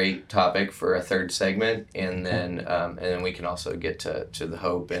be a great topic for a third segment, and then we can also get to the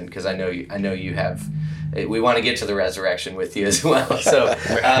hope, and because I know you have. We want to get to the resurrection with you as well. So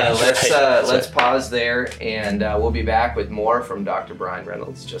let's pause there, and we'll be back with more from Dr. Brian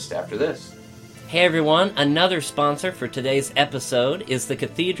Reynolds just after this. Hey everyone, another sponsor for today's episode is the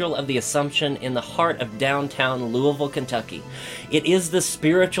Cathedral of the Assumption in the heart of downtown Louisville, Kentucky. It is the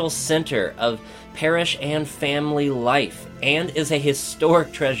spiritual center of parish and family life and is a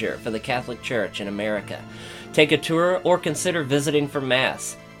historic treasure for the Catholic Church in America. Take a tour or consider visiting for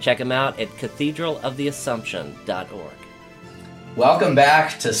Mass. Check them out at cathedraloftheassumption.org. Welcome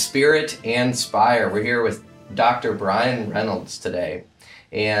back to Spirit and Spire. We're here with Dr. Brian Reynolds today.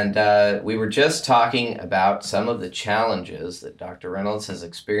 And we were just talking about some of the challenges that Dr. Reynolds has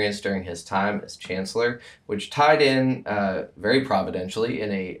experienced during his time as chancellor, which tied in very providentially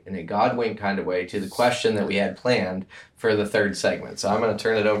in a God-wink kind of way to the question that we had planned for the third segment. So I'm going to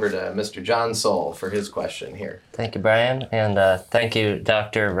turn it over to Mr. John Soule for his question here. Thank you, Brian, and thank you,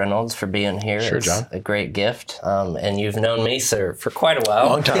 Dr. Reynolds, for being here. Sure, it's John. A great gift, and you've known me, sir, for quite a while.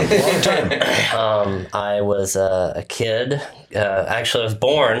 Long time. I was a kid. Actually, I was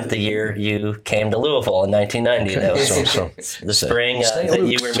born the year you came to Louisville in 1990. That was the spring that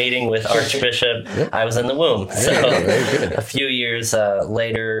you were meeting with Archbishop. Yep. I was in the womb. So a few years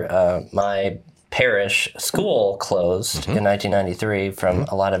later, my parish school closed in 1993 from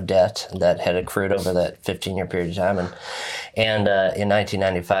a lot of debt that had accrued over that 15-year period of time. And in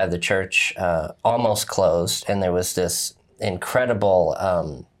 1995, the church almost closed, and there was this incredible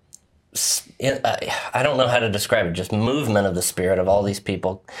I don't know how to describe it, just movement of the Spirit of all these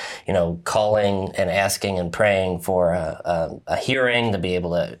people, calling and asking and praying for a hearing to be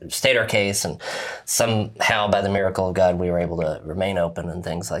able to state our case, and somehow by the miracle of God we were able to remain open and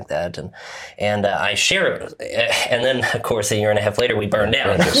things like that. And I share it, and then of course a year and a half later we burned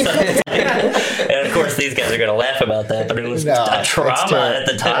down. And of course these guys are going to laugh about that, but it was a trauma at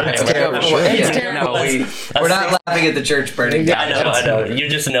the time. It's terrible. We're not laughing at the church burning down. I know. You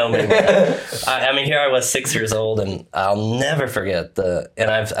just know me. I mean, here I was 6 years old, and I'll never forget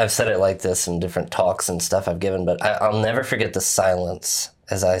and I've said it like this in different talks and stuff I've given, but I'll never forget the silence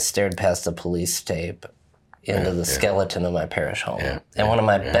as I stared past the police tape into the skeleton of my parish home. And one of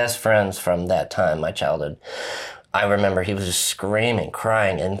my best friends from that time, my childhood, I remember he was just screaming,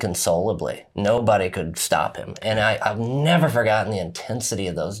 crying inconsolably. Nobody could stop him. And I've never forgotten the intensity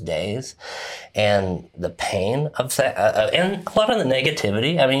of those days and the pain of that, and a lot of the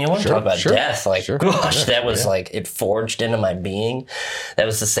negativity. I mean, you want to talk about death. Like, gosh, that was like, it forged into my being. That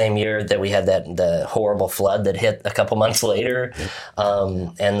was the same year that we had the horrible flood that hit a couple months later.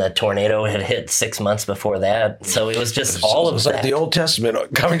 And the tornado had hit 6 months before that. So it was just all of that. It was like the Old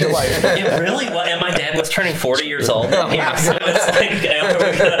Testament coming to life. It really was. And my dad was turning 40 years old. Yeah, so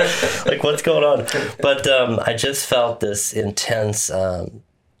it's like what's going on? But I just felt this intense,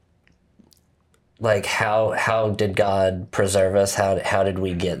 like how did God preserve us? How did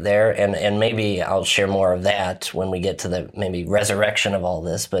we get there? And maybe I'll share more of that when we get to the maybe resurrection of all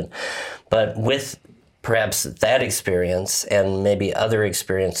this. But with perhaps that experience and maybe other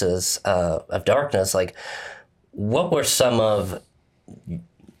experiences of darkness, like what were some of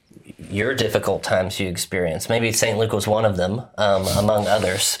your difficult times you experienced? Maybe St. Luke was one of them, among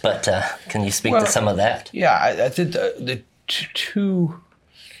others, but can you speak to some of that? Yeah, I think the two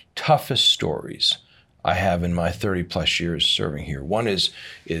toughest stories I have in my 30 plus years serving here. One is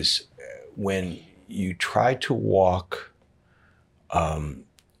when you try to walk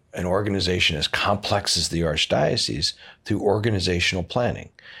an organization as complex as the Archdiocese through organizational planning,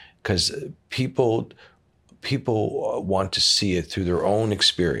 because people want to see it through their own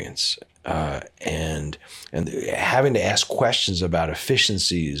experience, and having to ask questions about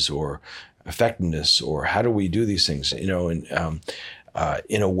efficiencies or effectiveness or how do we do these things, in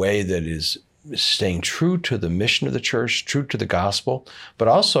a way that is staying true to the mission of the church, true to the gospel, but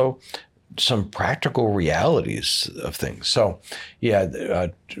also some practical realities of things. So,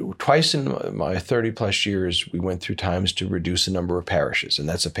 twice in my 30 plus years, we went through times to reduce the number of parishes, and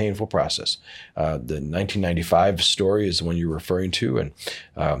that's a painful process. The 1995 story is the one you're referring to, and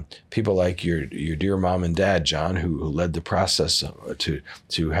people like your dear mom and dad, John, who led the process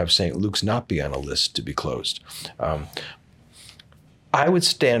to have St. Luke's not be on a list to be closed. I would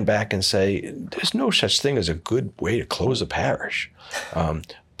stand back and say, there's no such thing as a good way to close a parish.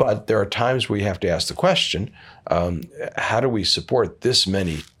 But there are times where you have to ask the question, how do we support this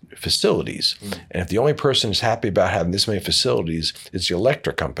many facilities? And if the only person who's happy about having this many facilities is the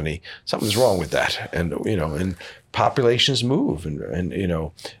electric company, something's wrong with that. And, and populations move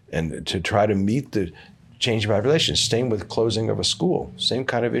and to try to meet the changing population. Same with closing of a school, same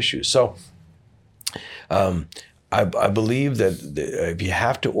kind of issues. So I believe that if you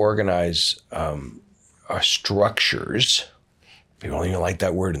have to organize our structures, people don't even like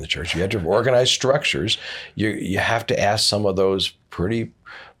that word in the church. You have to organize structures. You have to ask some of those pretty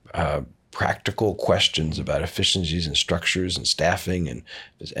practical questions about efficiencies and structures and staffing, and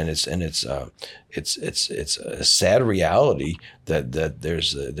it's a sad reality that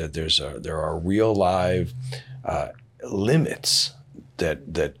there are real live limits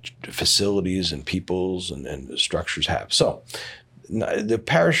that facilities and peoples and structures have. So the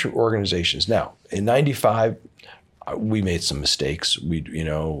parish organizations now in '95. We made some mistakes. We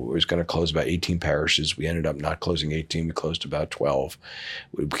was going to close about 18 parishes. We ended up not closing 18. We closed about 12.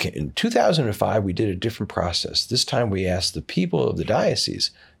 In 2005, we did a different process. This time, we asked the people of the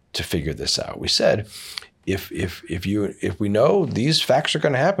diocese to figure this out. We said, if we know these facts are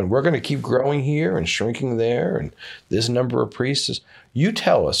going to happen, we're going to keep growing here and shrinking there, and this number of priests. You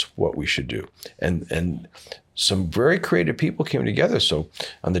tell us what we should do, and some very creative people came together. So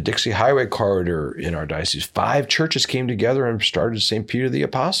on the Dixie Highway corridor in our diocese, 5 churches came together and started St. Peter the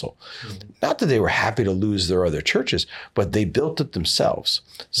Apostle. Mm-hmm. Not that they were happy to lose their other churches, but they built it themselves.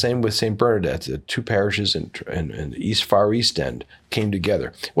 Same with St. Bernadette. The 2 parishes in the Far East End came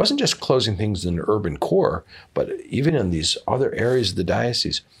together. It wasn't just closing things in the urban core, but even in these other areas of the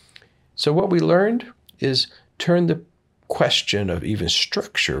diocese. So what we learned is turn the question of even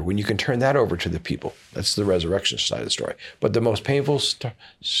structure, when you can turn that over to the people. That's the resurrection side of the story. But the most painful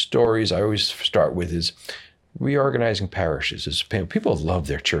stories I always start with is reorganizing parishes. People love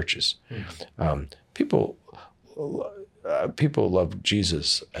their churches. People love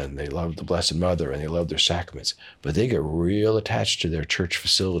Jesus, and they love the Blessed Mother, and they love their sacraments, but they get real attached to their church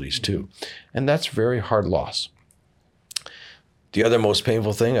facilities too. And that's very hard loss. The other most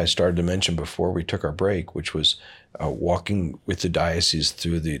painful thing I started to mention before we took our break, which was walking with the diocese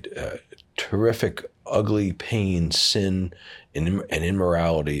through the terrific, ugly pain, sin, and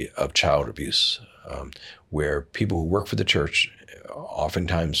immorality of child abuse, where people who work for the church,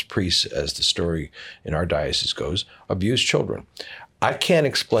 oftentimes priests, as the story in our diocese goes, abuse children. I can't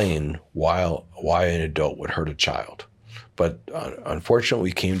explain why an adult would hurt a child, but unfortunately,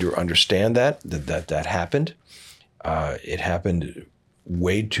 we came to understand that happened. It happened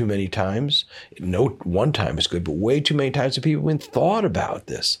way too many times. No one time is good, but way too many times that people even thought about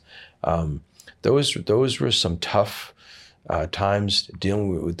this. Those were some tough times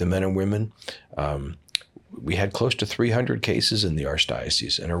dealing with the men and women. We had close to 300 cases in the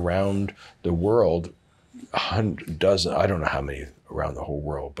Archdiocese, and around the world, I don't know how many around the whole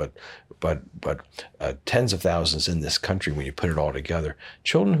world, but tens of thousands in this country when you put it all together.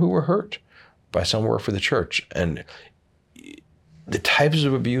 Children who were hurt by some work for the church. And the types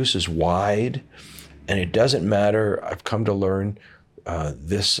of abuse is wide, and it doesn't matter. I've come to learn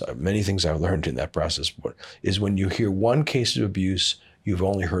many things I've learned in that process, is when you hear one case of abuse, you've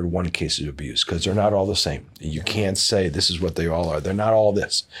only heard one case of abuse, because they're not all the same. You can't say this is what they all are. They're not all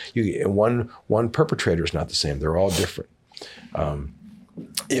this. One perpetrator is not the same. They're all different.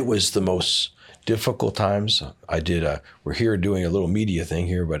 It was the most difficult times. We're here doing a little media thing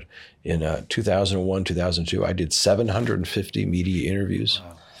here, but in 2001, 2002, I did 750 media interviews.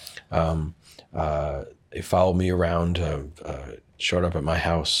 They followed me around, showed up at my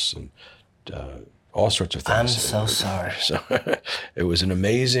house, and all sorts of things. I'm so sorry. So it was an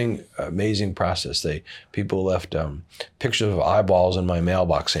amazing process. People left pictures of eyeballs in my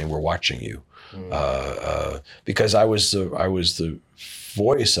mailbox saying, "We're watching you," because I was the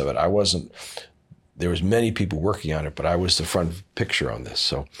voice of it. I wasn't. There was many people working on it, but I was the front picture on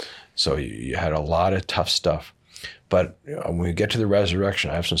this. So you had a lot of tough stuff. But when we get to the resurrection,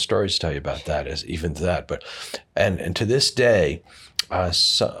 I have some stories to tell you about that. And to this day,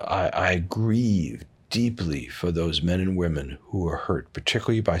 I grieve deeply for those men and women who are hurt,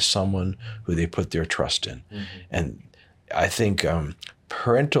 particularly by someone who they put their trust in. Mm-hmm. And I think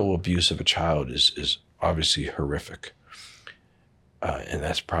parental abuse of a child is obviously horrific, and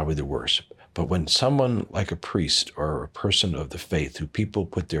that's probably the worst. But when someone like a priest or a person of the faith who people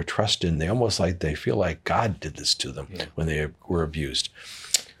put their trust in, they feel like God did this to them when they were abused.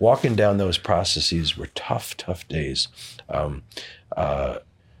 Walking down those processes were tough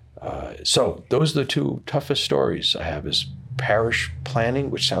so those are the two toughest stories I have: is parish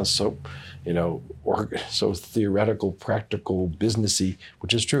planning, which sounds so, so theoretical, practical, businessy,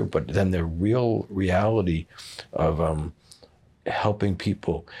 which is true, but then the real reality of helping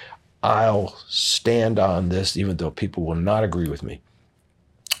people. I'll stand on this, even though people will not agree with me.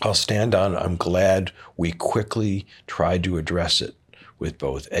 I'll stand on, I'm glad we quickly tried to address it with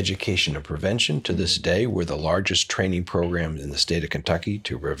both education and prevention. To this day, we're the largest training program in the state of Kentucky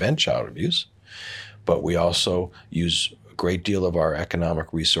to prevent child abuse. But we also use a great deal of our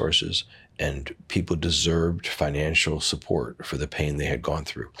economic resources, and people deserved financial support for the pain they had gone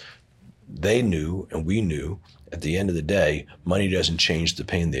through. They knew, and we knew, at the end of the day, money doesn't change the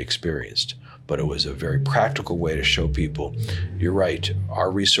pain they experienced. But it was a very practical way to show people, you're right,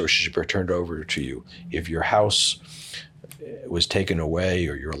 our resources were turned over to you. If your house was taken away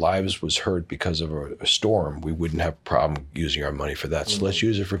or your lives was hurt because of a storm, we wouldn't have a problem using our money for that. So let's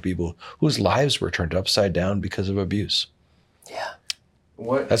use it for people whose lives were turned upside down because of abuse. Yeah.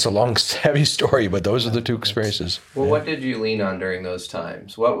 That's a long, heavy story, but those are the two experiences. Well, what did you lean on during those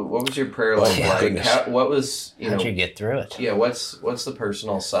times? What was your prayer life like? How'd you get through it? Yeah, what's the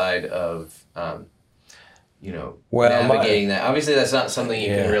personal side of navigating that? Obviously, that's not something you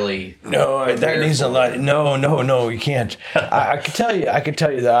can really. No, that needs a lot. No, you can't. I can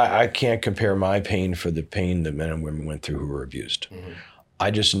tell you that I can't compare my pain for the pain that men and women went through who were abused. Mm-hmm.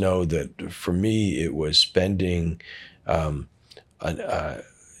 I just know that for me, it was spending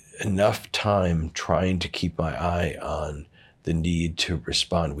enough time trying to keep my eye on the need to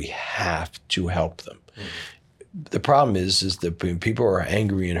respond. We have to help them. Mm-hmm. The problem is that when people are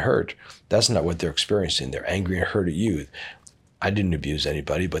angry and hurt, that's not what they're experiencing. They're angry and hurt at you. I didn't abuse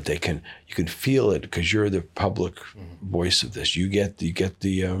anybody, but you can feel it because you're the public voice of this. You get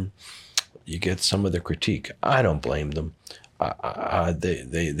some of the critique. I don't blame them.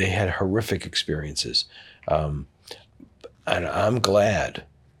 They had horrific experiences. And I'm glad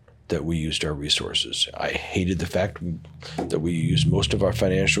that we used our resources. I hated the fact that we used most of our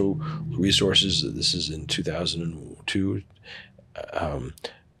financial resources. This is in 2002.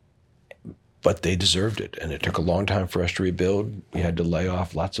 But they deserved it. And it took a long time for us to rebuild. We had to lay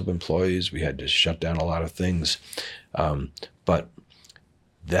off lots of employees. We had to shut down a lot of things. But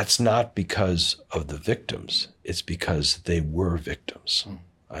that's not because of the victims. It's because they were victims.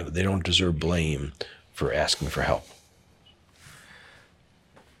 They don't deserve blame for asking for help.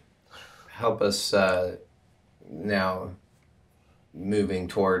 Help us now moving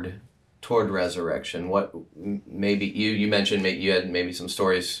toward resurrection. What maybe you mentioned you had maybe some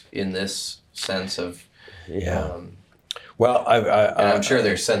stories in this sense of well, I'm sure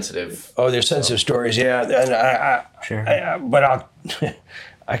they're sensitive. Oh, they're sensitive stories, yeah. And Sure. But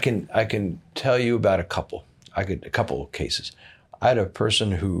I can tell you about a couple of cases. I had a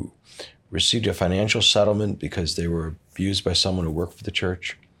person who received a financial settlement because they were abused by someone who worked for the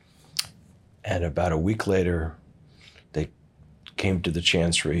church. And about a week later, they came to the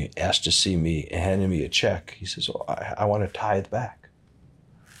chancery, asked to see me, and handed me a check. He says, I want to tithe back.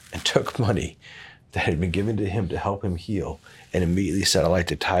 And took money that had been given to him to help him heal and immediately said, I'd like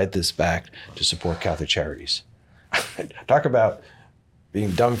to tithe this back to support Catholic Charities. Talk about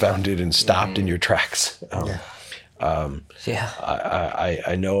being dumbfounded and stopped in your tracks. I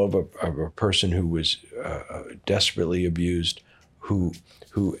know of a person who was desperately abused who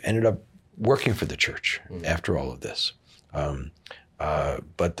ended up working for the church after all of this.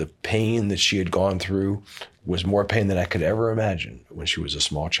 But the pain that she had gone through was more pain than I could ever imagine when she was a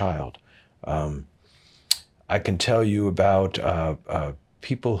small child. I can tell you about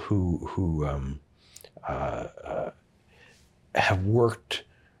people who have worked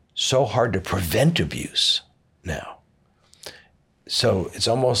so hard to prevent abuse now. So it's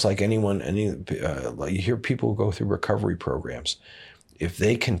almost like like you hear people go through recovery programs. If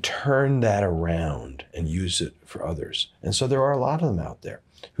they can turn that around and use it for others. And so there are a lot of them out there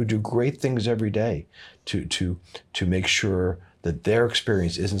who do great things every day to make sure that their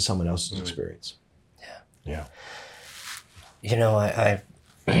experience isn't someone else's experience. Yeah. You know, I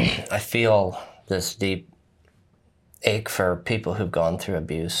feel this deep ache for people who've gone through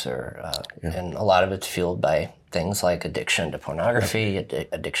abuse, and a lot of it's fueled by things like addiction to pornography,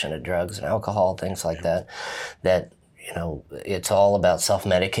 addiction to drugs and alcohol, things like that. That, you know, it's all about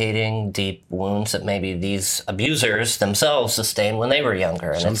self-medicating deep wounds that maybe these abusers themselves sustained when they were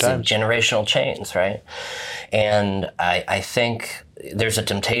younger. And Sometimes. It's the generational chains, right? And I think there's a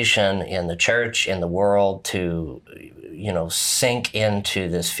temptation in the church, in the world, to, you know, sink into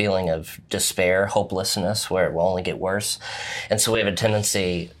this feeling of despair, hopelessness, where it will only get worse. And so we have a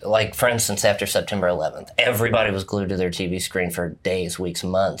tendency, like, for instance, after September 11th, everybody was glued to their TV screen for days, weeks,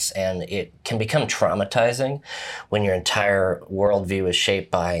 months, and it can become traumatizing when your entire worldview is shaped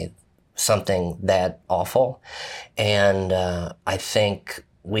by something that awful. And I think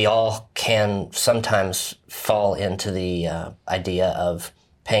we all can sometimes fall into the idea of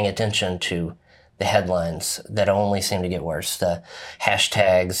paying attention to the headlines that only seem to get worse, the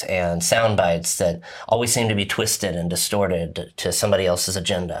hashtags and sound bites that always seem to be twisted and distorted to somebody else's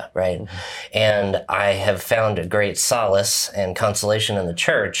agenda, right? Mm-hmm. And I have found a great solace and consolation in the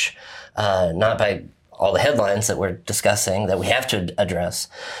church, not by all the headlines that we're discussing that we have to address,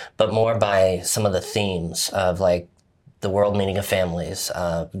 but more by some of the themes of, like, the World Meeting of Families,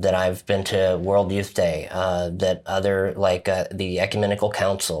 that I've been to World Youth Day, that other, like the ecumenical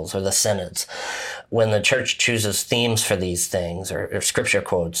councils or the synods. When the church chooses themes for these things or scripture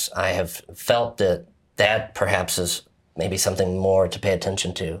quotes, I have felt that perhaps is maybe something more to pay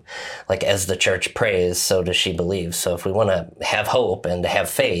attention to. Like, as the church prays, so does she believe. So if we want to have hope and to have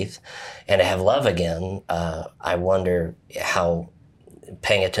faith and to have love again, I wonder how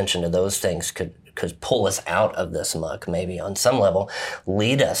paying attention to those things could pull us out of this muck, maybe on some level,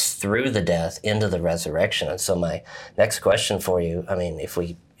 lead us through the death into the resurrection. And so my next question for you, I mean, if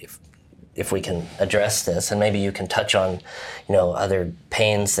we can address this, and maybe you can touch on, you know, other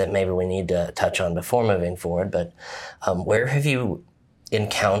pains that maybe we need to touch on before moving forward, but where have you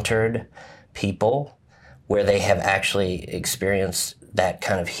encountered people where they have actually experienced that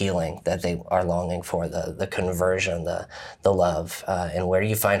kind of healing that they are longing for, the conversion, the love, and where do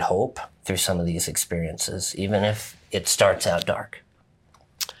you find hope through some of these experiences, even if it starts out dark?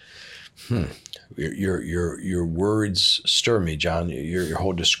 Your words stir me, John. Your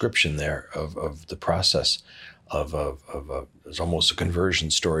whole description there of the process of it's almost the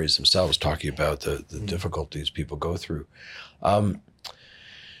conversion stories themselves, talking about the difficulties people go through.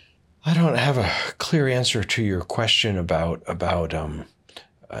 I don't have a clear answer to your question about an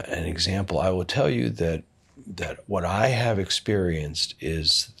example. I will tell you that what I have experienced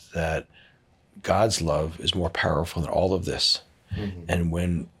is that God's love is more powerful than all of this. Mm-hmm. And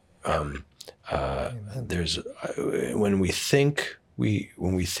when we think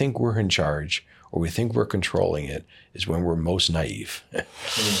we're in charge, or we think we're controlling it, is when we're most naive.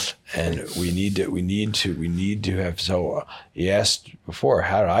 Mm-hmm. And we need to have. So you asked before,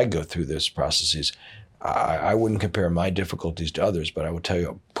 how did I go through this processes? I wouldn't compare my difficulties to others, but I will tell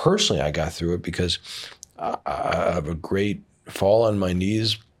you personally, I got through it because I have a great fall on my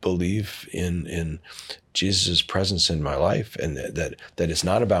knees belief in Jesus' presence in my life, and that it's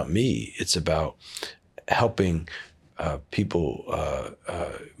not about me. It's about helping people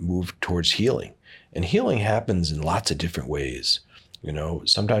move towards healing. And healing happens in lots of different ways. You know,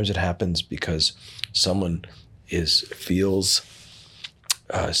 sometimes it happens because someone feels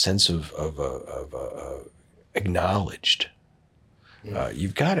a sense of acknowledged.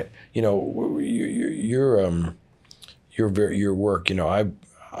 You've got it. You know, your work. You know,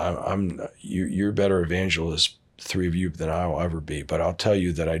 you're better evangelists, three of you, than I'll ever be. But I'll tell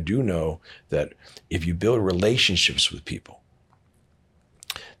you that I do know that if you build relationships with people,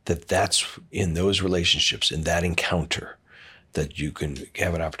 that's in those relationships, in that encounter, that you can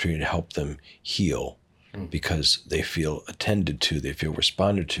have an opportunity to help them heal because they feel attended to, they feel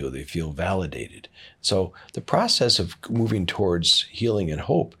responded to, they feel validated. So the process of moving towards healing and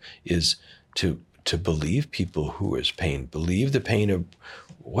hope is to believe people who is pain, believe the pain of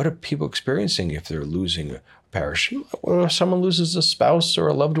what are people experiencing if they're losing a parish, or if someone loses a spouse or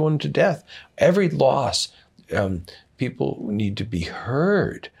a loved one to death. Every loss, people need to be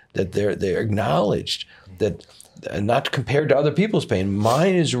heard, that they're acknowledged, that not compared to other people's pain.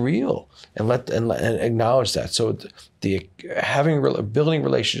 Mine is real, and acknowledge that. So building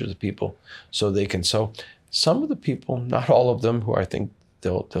relationships with people, so they can. So some of the people, not all of them, who I think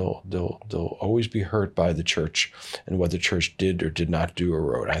they'll always be hurt by the church and what the church did or did not do or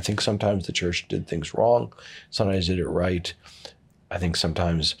wrote. I think sometimes the church did things wrong, sometimes did it right. I think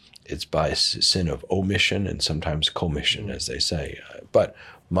sometimes it's by sin of omission and sometimes commission, as they say. But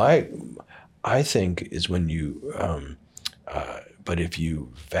I think is when you, but if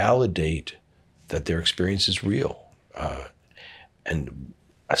you validate that their experience is real, and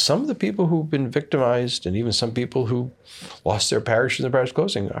some of the people who've been victimized, and even some people who lost their parish in the parish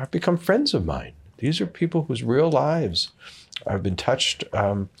closing, have become friends of mine. These are people whose real lives have been touched,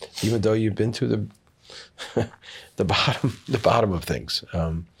 even though you've been through the bottom of things.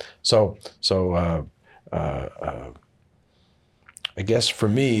 I guess for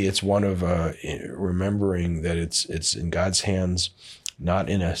me, it's one of remembering that it's in God's hands, not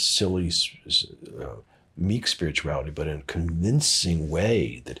in a silly, meek spirituality, but in a convincing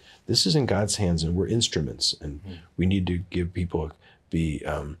way that this is in God's hands and we're instruments, and we need to give people,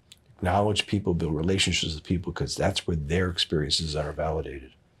 acknowledge people, build relationships with people, because that's where their experiences are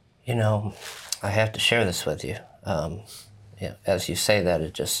validated. You know, I have to share this with you. As you say that,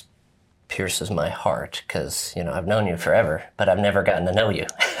 it just pierces my heart, because, you know, I've known you forever, but I've never gotten to know you.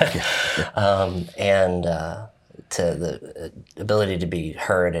 To the ability to be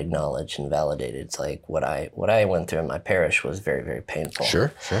heard, acknowledged, and validated. It's like what I went through in my parish was very, very painful.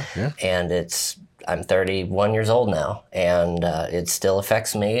 Sure, yeah. And I'm 31 years old now, and it still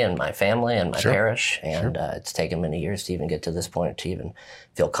affects me and my family and my parish. And it's taken many years to even get to this point, to even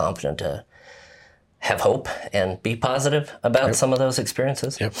feel confident to have hope and be positive about some of those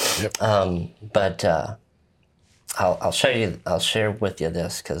experiences. Yep. But I'll share with you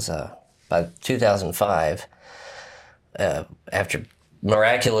this, because by 2005, after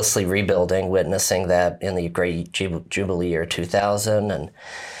miraculously rebuilding, witnessing that in the great Jubilee year 2000,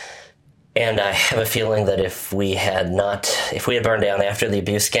 and I have a feeling that if we had burned down after the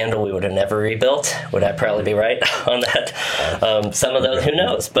abuse scandal, we would have never rebuilt. Would I probably be right on that? Some of those, who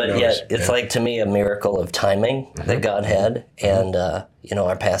knows? But yet, it's like, to me, a miracle of timing that God had. And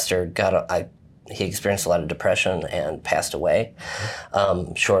our pastor he experienced a lot of depression and passed away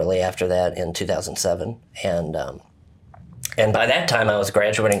shortly after that in 2007. And by that time, I was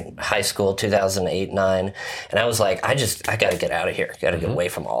graduating high school, 2008-09, and I was like, I got to get out of here, got to get away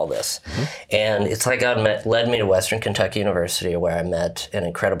from all this. And it's like God led me to Western Kentucky University, where I met an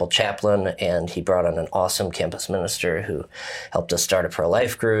incredible chaplain, and he brought on an awesome campus minister who helped us start a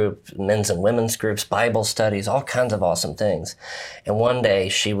pro-life group, men's and women's groups, Bible studies, all kinds of awesome things. And one day,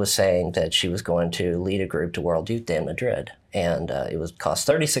 she was saying that she was going to lead a group to World Youth Day in Madrid, and it would cost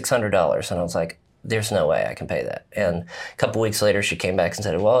 $3,600, and I was like, there's no way I can pay that. And a couple weeks later, she came back and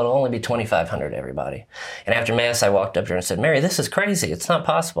said, well, it'll only be $2,500 everybody. And after Mass, I walked up to her and said, Mary, this is crazy. It's not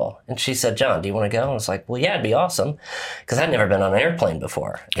possible. And she said, John, do you want to go? And I was like, well, yeah, it'd be awesome, because I'd never been on an airplane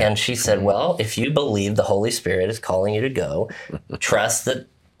before. And she said, well, if you believe the Holy Spirit is calling you to go, trust that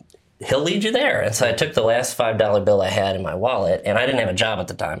He'll lead you there. And so I took the last $5 bill I had in my wallet, and I didn't have a job at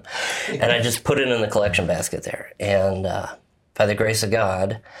the time, and I just put it in the collection basket there. And by the grace of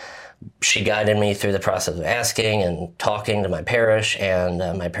God, she guided me through the process of asking and talking to my parish, and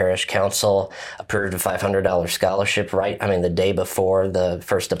my parish council approved a $500 scholarship the day before the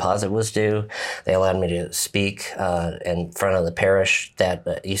first deposit was due. They allowed me to speak in front of the parish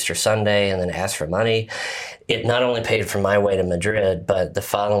that Easter Sunday and then ask for money. It not only paid for my way to Madrid, but the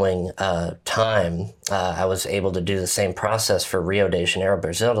following time, I was able to do the same process for Rio de Janeiro,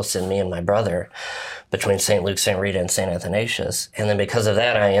 Brazil, to send me and my brother between St. Luke, St. Rita, and St. Athanasius. And then because of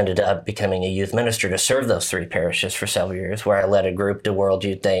that, I ended up becoming a youth minister to serve those three parishes for several years, where I led a group to World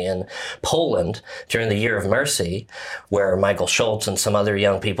Youth Day in Poland during the Year of Mercy, where Michael Schultz and some other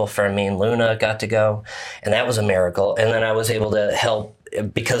young people, Fermin Luna, got to go. And that was a miracle. And then I was able to help,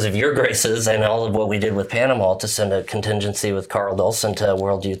 because of your graces and all of what we did with Panama, to send a contingency with Carl Dolson to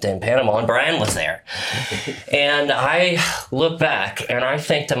World Youth Day in Panama, and Brian was there. And I look back and I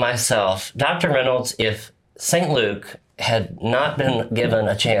think to myself, Dr. Reynolds, if St. Luke had not been given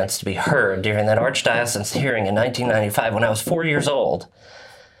a chance to be heard during that archdiocese hearing in 1995 when I was 4 years old,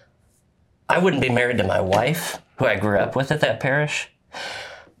 I wouldn't be married to my wife, who I grew up with at that parish.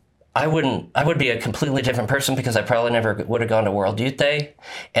 I would be a completely different person, because I probably never would have gone to World Youth Day.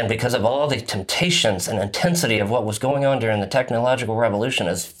 And because of all the temptations and intensity of what was going on during the technological revolution,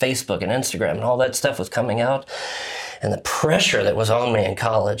 as Facebook and Instagram and all that stuff was coming out, and the pressure that was on me in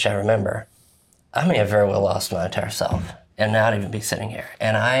college, I remember, I may have very well lost my entire self and not even be sitting here.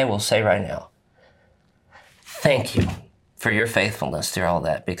 And I will say right now, thank you for your faithfulness through all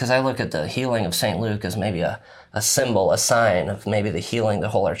that, because I look at the healing of St. Luke as maybe a symbol, a sign of maybe the healing the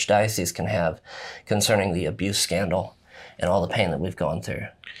whole archdiocese can have concerning the abuse scandal and all the pain that we've gone through.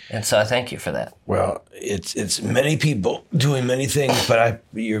 And so I thank you for that. Well, it's many people doing many things, but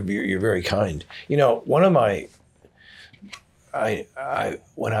you're very kind. You know, one of my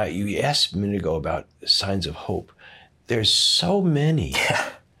you asked a minute ago about signs of hope, there's so many.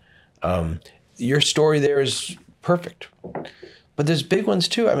 Your story there is perfect, but there's big ones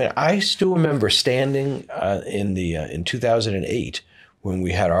too. I mean, I still remember standing in 2008 when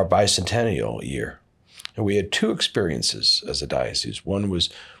we had our bicentennial year, and we had two experiences as a diocese. One was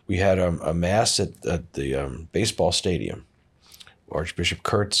we had a mass at the baseball stadium. Archbishop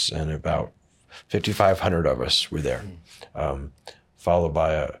Kurtz and about 5,500 of us were there, followed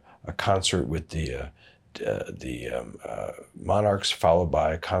by a concert with the Monarchs, followed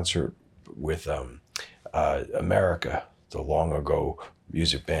by a concert with America, the long ago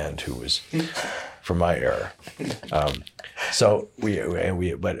music band who was from my era. But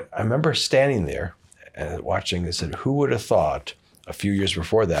I remember standing there and watching this, and who would have thought a few years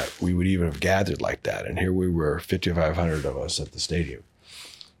before that we would even have gathered like that? And here we were, 5,500 of us at the stadium.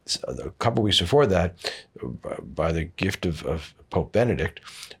 So a couple of weeks before that, by the gift of Pope Benedict,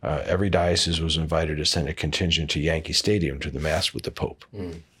 every diocese was invited to send a contingent to Yankee Stadium to the Mass with the Pope.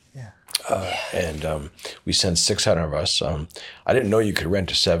 And we sent 600 of us. I didn't know you could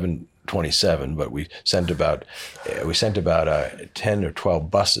rent a 727, but we sent about 10 or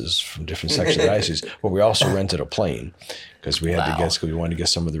 12 buses from different sections of the diocese. But we also rented a plane because we had to get, because we wanted to get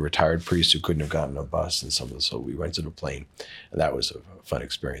some of the retired priests who couldn't have gotten a bus, and so we rented a plane, and that was a fun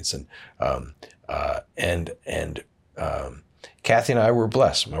experience. And Kathy and I were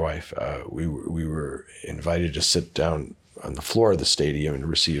blessed. My wife, we were invited to sit down on the floor of the stadium and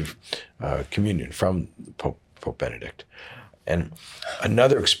receive communion from Pope Benedict. And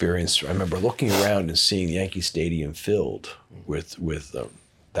another experience, I remember looking around and seeing Yankee Stadium filled with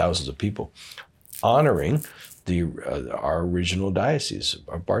thousands of people, honoring our original diocese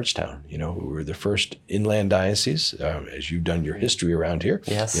of Bardstown, who were the first inland diocese, as you've done your history around here,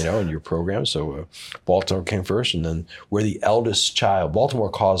 yes, in your program. So Baltimore came first, and then we're the eldest child.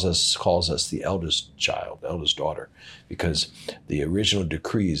 Baltimore calls us the eldest child, eldest daughter, because the original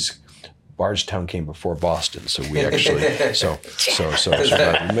decrees, Bardstown came before Boston, so we actually so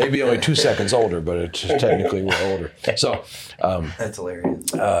maybe only 2 seconds older, but technically we're older. So that's hilarious.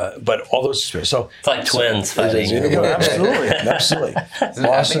 But all those, so it's like twins fighting. Absolutely.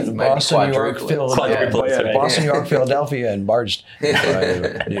 Boston, New York, Philadelphia, Boston, New York, Philadelphia, and Bardstown.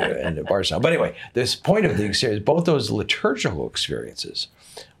 But anyway, this point of the experience, both those liturgical experiences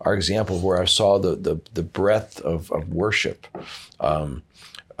are examples where I saw the breadth of worship.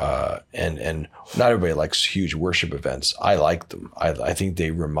 And not everybody likes huge worship events. I like them. I think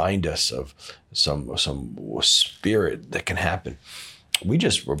they remind us of some spirit that can happen. We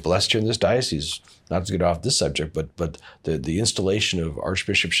just were blessed here in this diocese, not to get off this subject, but the installation of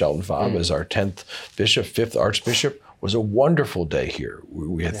Archbishop Shelton Fabre as our 10th bishop, 5th archbishop, was a wonderful day here.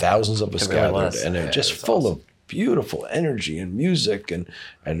 We had thousands of us gathered, and it just full of beautiful energy and music and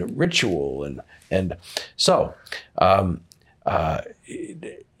ritual and so.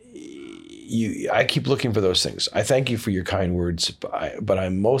 I keep looking for those things. I thank you for your kind words, but I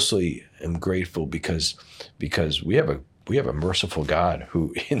mostly am grateful because we have a merciful God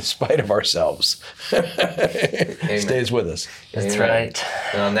who, in spite of ourselves, stays with us. That's right.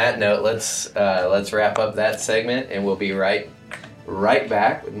 And on that note, let's wrap up that segment, and we'll be right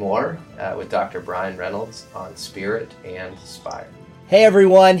back with more with Dr. Brian Reynolds on Spirit and Spire. Hey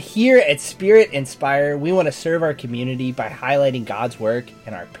everyone, here at Spirit and Spire, we want to serve our community by highlighting God's work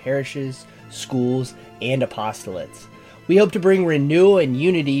in our parishes, schools, and apostolates. We hope to bring renewal and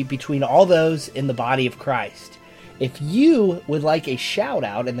unity between all those in the body of Christ. If you would like a shout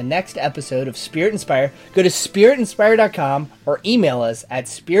out in the next episode of Spirit and Spire, go to spiritinspire.com or email us at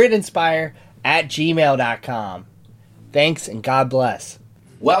spiritinspire@gmail.com. Thanks and God bless.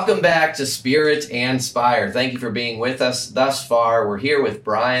 Welcome back to Spirit and Spire. Thank you for being with us thus far. We're here with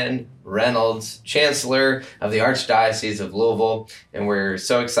Brian Reynolds, Chancellor of the Archdiocese of Louisville, and we're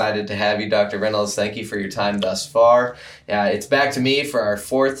so excited to have you, Dr. Reynolds. Thank you for your time thus far. It's back to me for our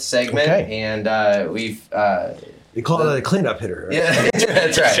fourth segment, and we've... You call it a cleanup hitter, right? Yeah,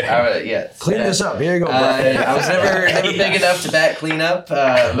 that's right. Yes. Clean this up. Here you go, Brian. I was never big enough to back cleanup,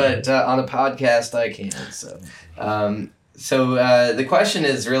 but on a podcast I can, so... So the question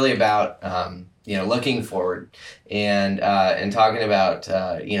is really about looking forward and talking about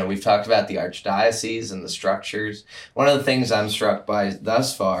we've talked about the archdiocese and the structures. One of the things I'm struck by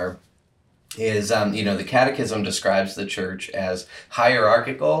thus far is, the Catechism describes the church as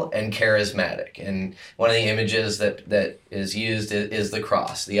hierarchical and charismatic. And one of the images that is used is the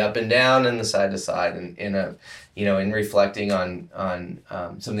cross, the up and down and the side to side. And in reflecting on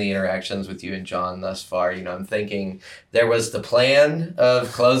some of the interactions with you and John thus far, I'm thinking there was the plan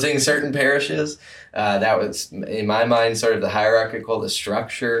of closing certain parishes. That was, in my mind, sort of the hierarchical, the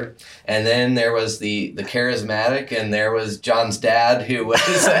structure. And then there was the charismatic, and there was John's dad who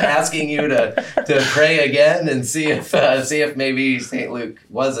was asking you to pray again and see if maybe St. Luke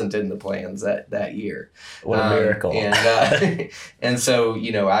wasn't in the plans that year. What a miracle. And so,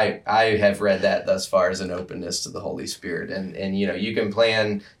 I have read that thus far as an openness to the Holy Spirit. And you can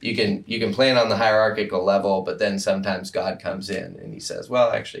plan on the hierarchical level, but then sometimes God comes in and he says,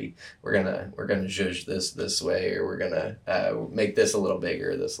 well, actually, we're gonna judge this way, or we're gonna make this a little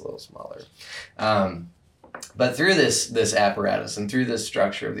bigger, this a little smaller. But through this apparatus and through this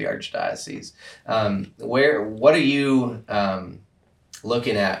structure of the archdiocese, what are you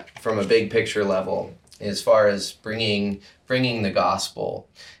looking at from a big picture level as far as bringing the gospel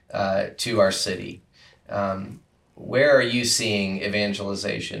to our city? Where are you seeing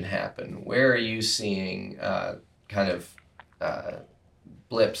evangelization happen? Where are you seeing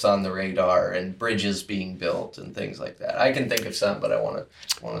blips on the radar and bridges being built and things like that? I can think of some, but I want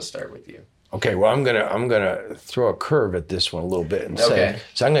to start with you. Okay, well, I'm gonna throw a curve at this one a little bit and say,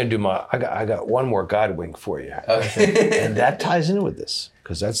 so I'm gonna do I got one more God wink for you, and that ties in with this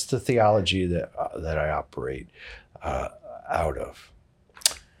because that's the theology that I operate out of.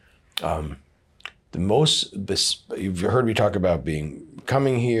 You've heard me talk about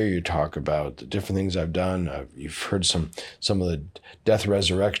coming here. You talk about the different things I've done. You've heard some of the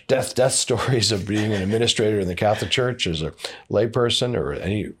death stories of being an administrator in the Catholic Church as a layperson or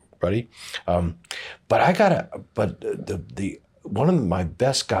anybody. The one of my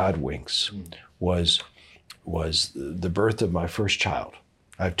best God winks was the birth of my first child.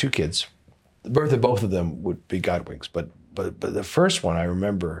 I have 2 kids. The birth of both of them would be God winks, but the first one I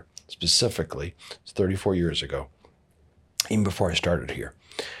remember specifically, it's 34 years ago, even before I started here.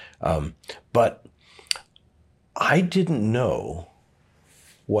 But I didn't know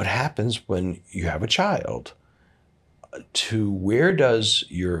what happens when you have a child to where does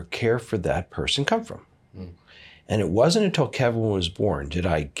your care for that person come from? And it wasn't until Kevin was born did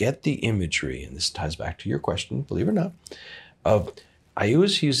I get the imagery, and this ties back to your question, believe it or not, I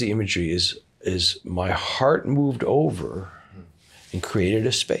always use the imagery is my heart moved over and created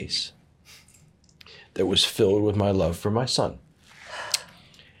a space that was filled with my love for my son.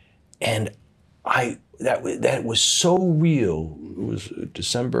 And that was so real. It was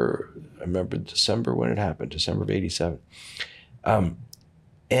December, I remember December when it happened, December of 87.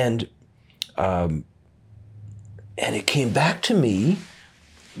 And it came back to me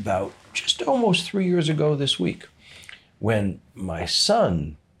about just almost 3 years ago this week when my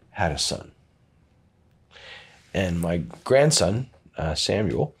son had a son. And my grandson,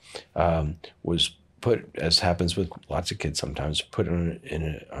 Samuel, was put, as happens with lots of kids sometimes, put on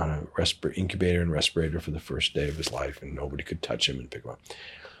a incubator and respirator for the first day of his life, and nobody could touch him and pick him up.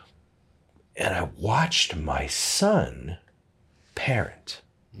 And I watched my son parent.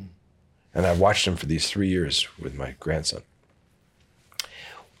 And I watched him for these 3 years with my grandson.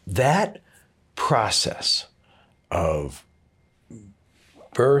 That process of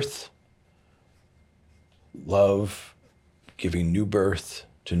birth, love, giving new birth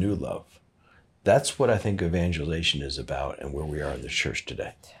to new love, that's what I think evangelization is about and where we are in the church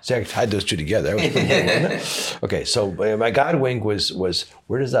today. See, I tied those two together. That was pretty good, wasn't it? Okay, so my God wink was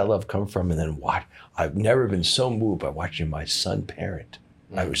where does that love come from? And then what? I've never been so moved by watching my son parent.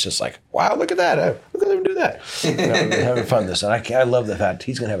 I was just like, wow, look at that. Look at them do that. I'm having fun with this. And I love the fact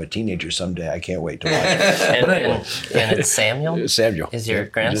he's going to have a teenager someday. I can't wait to watch it. And it's Samuel? Samuel. Is your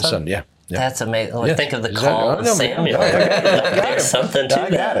grandson? His son, yeah. That's amazing. Think of the call of Samuel. There's something to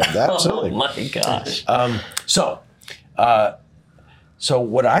that. I got it. Absolutely. Oh, my gosh. So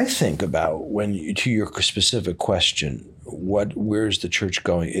what I think about to your specific question, where's the church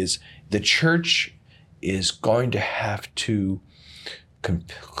going, is the church is going to have to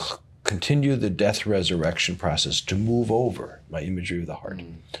continue the death resurrection process to move over, my imagery of the heart,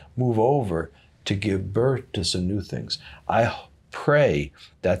 move over to give birth to some new things. I pray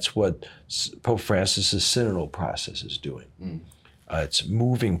that's what Pope Francis's synodal process is doing. It's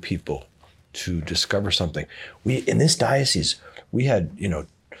moving people to discover something. In this diocese, we had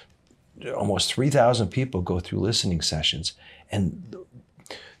almost 3,000 people go through listening sessions, and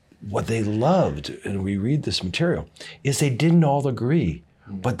what they loved, and we read this material, is they didn't all agree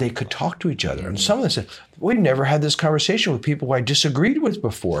but they could talk to each other. And some of them said, we never had this conversation with people I disagreed with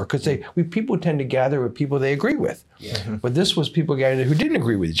before, because people tend to gather with people they agree with. Yeah. But this was people gathered who didn't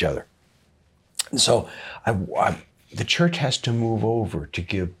agree with each other. And so the church has to move over to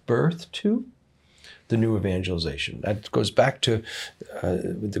give birth to the new evangelization. That goes back to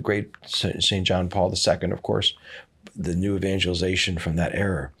the great St. John Paul II, of course, the new evangelization from that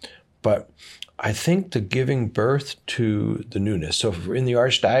era. But I think the giving birth to the newness. So if we're in the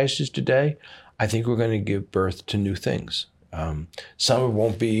Archdiocese today, I think we're going to give birth to new things. Some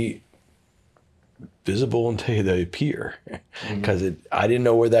won't be visible until they appear, because I didn't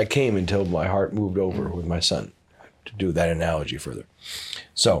know where that came until my heart moved over with my son, to do that analogy further.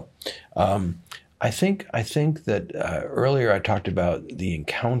 So I think that earlier I talked about the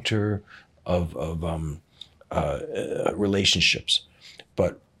encounter of relationships,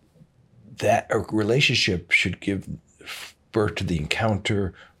 but that a relationship should give birth to the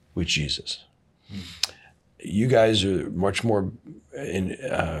encounter with Jesus. You guys are much more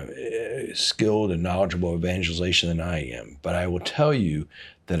skilled and knowledgeable evangelization than I am, but I will tell you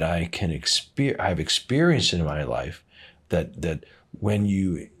that I've experienced in my life that when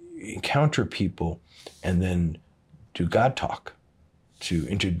you encounter people and then do God talk, to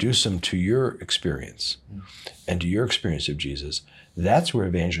introduce them to your experience and to your experience of Jesus, that's where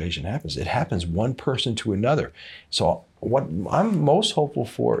evangelization happens. It happens one person to another. So what I'm most hopeful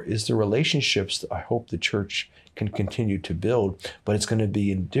for is the relationships that I hope the church can continue to build, but it's going to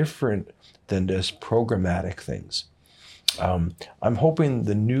be different than just programmatic things. I'm hoping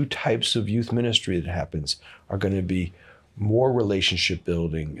the new types of youth ministry that happens are going to be more relationship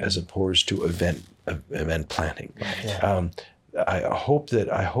building as opposed to event planning. Yeah. I hope that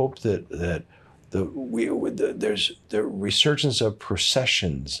there's the resurgence of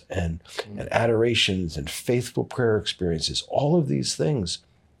processions and adorations and faithful prayer experiences. All of these things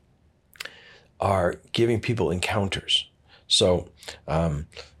are giving people encounters. So, Brian,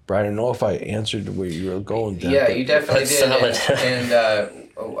 I don't know if I answered where you were going. Yeah, you definitely did. And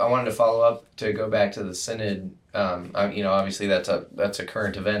I wanted to follow up to go back to the synod. Obviously that's a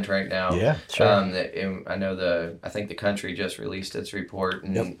current event right now. Yeah, sure. I think the country just released its report,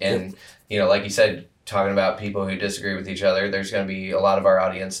 and like you said, talking about people who disagree with each other, there's going to be a lot of our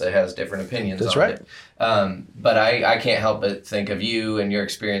audience that has different opinions. That's on right. it. But I can't help but think of you and your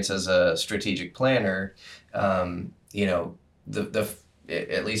experience as a strategic planner.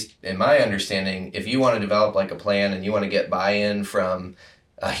 At least in my understanding, if you want to develop like a plan and you want to get buy-in from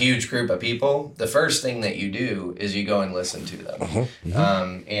a huge group of people, the first thing that you do is you go and listen to them.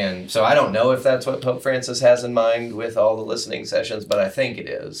 Mm-hmm. And so I don't know if that's what Pope Francis has in mind with all the listening sessions, but I think it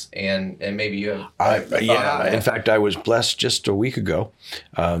is. And maybe you have. In fact, I was blessed just a week ago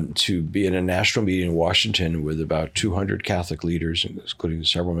to be in a national meeting in Washington with about 200 Catholic leaders, including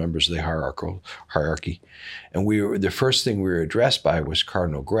several members of the hierarchy. And the first thing we were addressed by was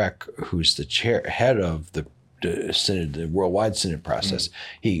Cardinal Grech, who's the head of the synod, the worldwide synod process.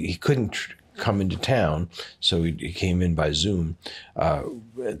 He couldn't come into town, so he came in by Zoom.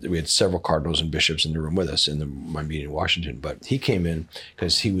 We had several cardinals and bishops in the room with us in my meeting in Washington, but he came in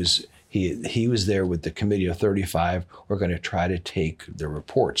because he was there with the committee of 35. We're going to try to take the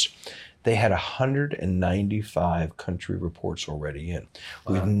reports. They had 195 country reports already in.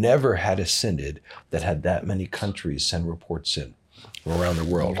 Wow. We've never had a synod that had that many countries send reports in from around the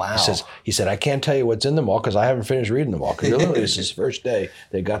world. Wow. He said, I can't tell you what's in them all because I haven't finished reading them all. Because literally, it's his first day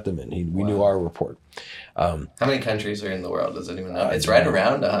they got them in. We knew our report. How many countries are in the world? Does anyone know? It's right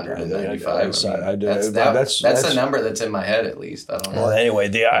around 195. That's the number that's in my head, at least. I don't know. Well, anyway,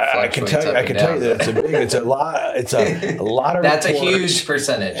 I can tell you that it's a lot. It's a lot of. That's reports. A huge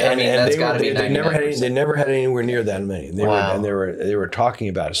percentage. That's got to be 99%. They never had anywhere near that many. They were talking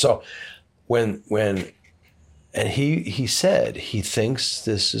about it. So and he said he thinks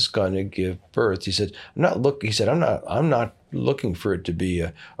this is going to give birth. He said, I'm not looking for it to be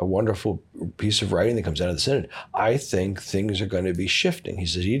a wonderful piece of writing that comes out of the synod. I think things are going to be shifting. He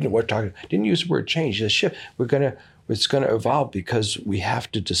says didn't use the word change. He says shift. It's going to evolve because we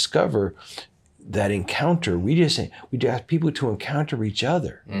have to discover that encounter. We ask people to encounter each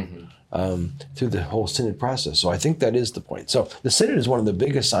other. Mm-hmm. Through the whole synod process. So I think that is the point. So the synod is one of the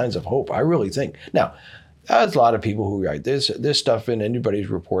biggest signs of hope, I really think. Now, there's a lot of people who write this stuff in anybody's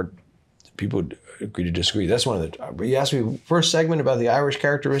report. People agree to disagree. That's one of the. You asked me first segment about the Irish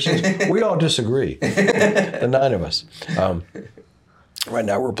characteristics. We all disagree. The 9 of us. Right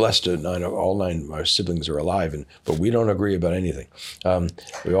now, we're blessed to all 9 of our siblings are alive, but we don't agree about anything.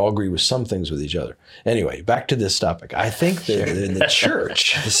 We all agree with some things with each other. Anyway, back to this topic. I think that in the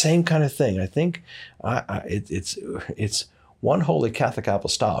church, the same kind of thing. I think it's one holy Catholic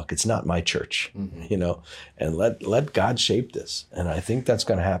apostolic. It's not my church, and let God shape this. And I think that's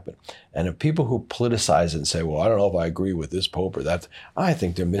going to happen. And if people who politicize it and say, well, I don't know if I agree with this pope or that, I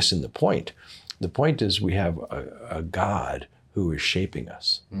think they're missing the point. The point is we have a God who is shaping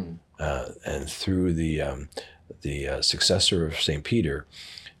us. And through the successor of St. Peter,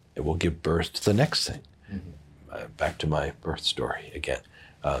 it will give birth to the next thing. Back to my birth story again.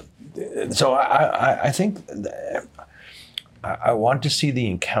 So I think I want to see the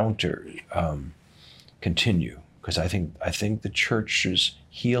encounter continue, because I think the church's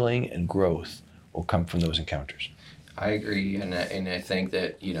healing and growth will come from those encounters. I agree, and I think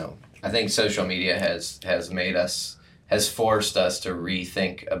that I think social media has forced us to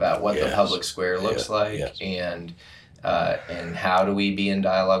rethink about what the public square looks like, and how do we be in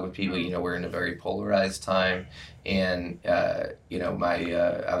dialogue with people. We're in a very polarized time, and I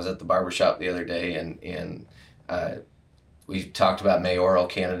was at the barbershop the other day, and we talked about mayoral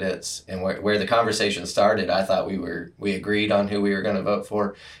candidates, and where the conversation started, I thought we agreed on who we were going to vote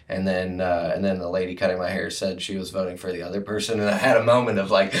for, and then the lady cutting my hair said she was voting for the other person, and I had a moment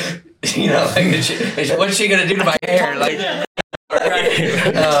of like, what's she going to do to my hair? Like,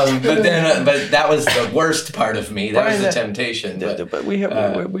 but that was the worst part of me. That was the temptation. But we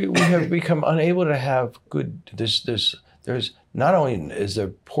have become unable to have good. There's not only is there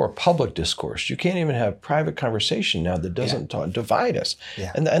poor public discourse, you can't even have private conversation now that doesn't divide us.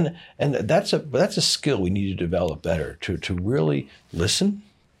 Yeah. And that's a skill we need to develop better, to really listen,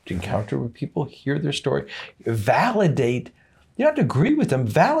 to encounter with people, hear their story, validate. You don't have to agree with them.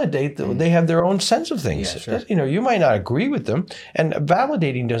 Validate that they have their own sense of things. Yeah, sure. You might not agree with them, and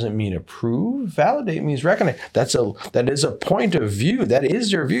validating doesn't mean approve. Validate means recognize. That is a point of view. That is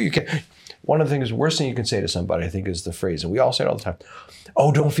their view. One of the things, worst thing you can say to somebody, I think, is the phrase, and we all say it all the time,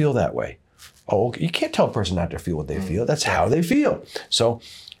 oh, don't feel that way. Oh, you can't tell a person not to feel what they feel. That's how they feel. So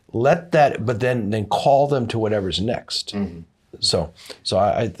let that, but then call them to whatever's next. So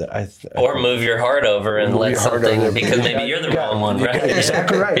I or move your heart over and let something, because maybe you're the wrong one, right?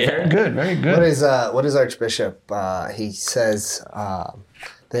 Exactly right. Very good. Very good. What is Archbishop? He says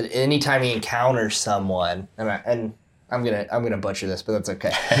that anytime he encounters someone, and I'm gonna butcher this, but that's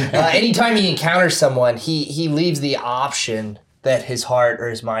okay. Anytime he encounters someone, he leaves the option that his heart or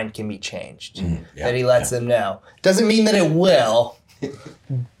his mind can be changed. That he lets them know. Doesn't mean that it will.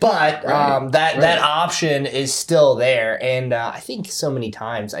 But that option is still there, and I think so many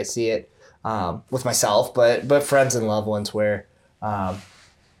times I see it with myself, but friends and loved ones, where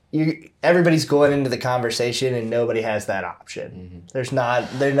everybody's going into the conversation and nobody has that option. There's not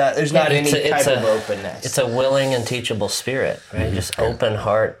any type of openness. It's a willing and teachable spirit, right? Just open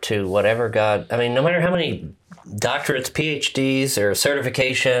heart to whatever God. I mean, no matter how many doctorates, PhDs, or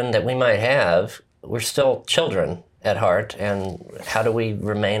certification that we might have, we're still children at heart, and how do we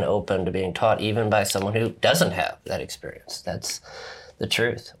remain open to being taught even by someone who doesn't have that experience? That's the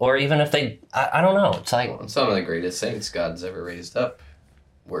truth. Or even if they, I don't know, it's like... some of the greatest saints God's ever raised up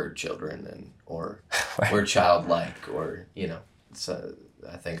were children, or were childlike, or, so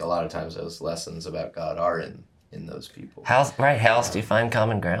I think a lot of times those lessons about God are in those people. How else do you find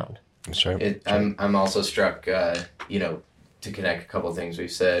common ground? That's right. I'm also struck, to connect a couple of things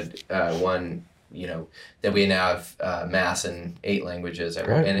we've said. One, that we now have Mass in 8 languages,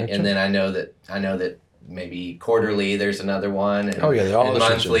 and then I know that maybe quarterly there's another one, and, and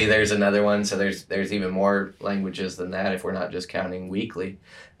monthly there's another one. So there's even more languages than that if we're not just counting weekly.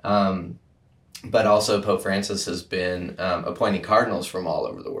 But also Pope Francis has been appointing cardinals from all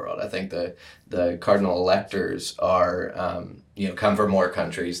over the world. I think the cardinal electors are come from more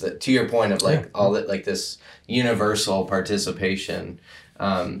countries. That, to your point of all that, like this universal participation,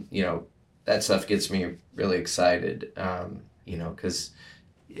 that stuff gets me really excited, because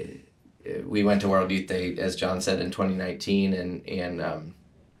we went to World Youth Day, as John said, in 2019, and I'm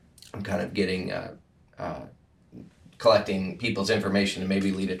kind of getting collecting people's information to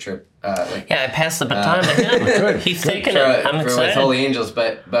maybe lead a trip. I passed the baton to him. He's taking it. I'm excited. With Holy Angels,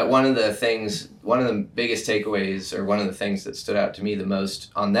 but one of the biggest takeaways, or one of the things that stood out to me the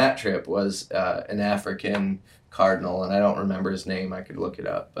most on that trip, was an African cardinal, and I don't remember his name. I could look it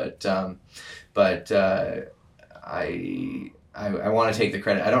up, but I want to take the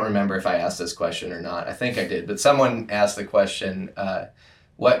credit. I don't remember if I asked this question or not. I think I did, but someone asked the question,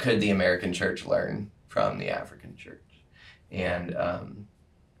 what could the American church learn from the African church? And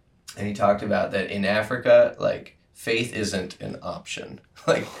he talked about that in Africa, like, faith isn't an option.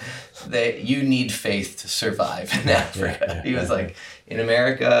 Like, you need faith to survive in Africa. He was like, in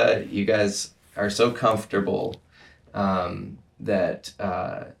America, you guys are so comfortable that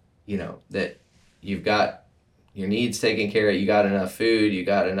that you've got your needs taken care of, you got enough food, you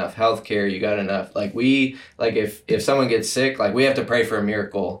got enough health care, you got enough, if someone gets sick, like we have to pray for a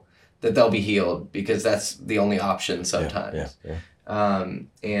miracle that they'll be healed, because that's the only option sometimes.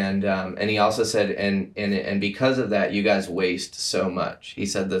 And he also said, and because of that, you guys waste so much. He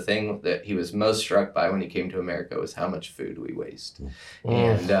said the thing that he was most struck by when he came to America was how much food we waste.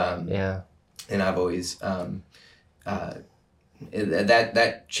 And I've always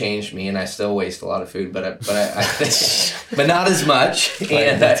that changed me, and I still waste a lot of food, but but not as much.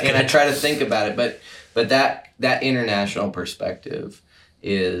 And I try to think about it, but that international perspective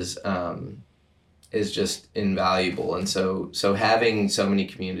is just invaluable. And so having so many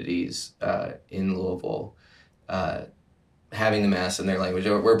communities in Louisville, having the Mass in their language.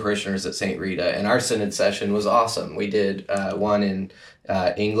 We're parishioners at St. Rita, and our Synod session was awesome. We did one in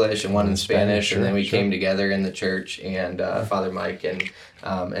English and one in Spanish, and then we came together in the church, and Father Mike and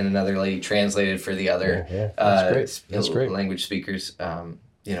another lady translated for the other That's great. Language speakers,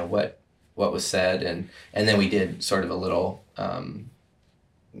 what was said, and then we did sort of a little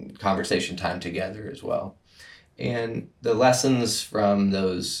conversation time together as well. And the lessons from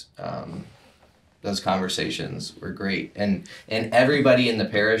those conversations were great, and everybody in the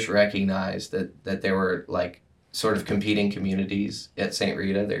parish recognized that there were like sort of competing communities at St.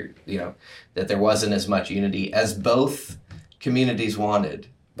 Rita. That there wasn't as much unity as both communities wanted,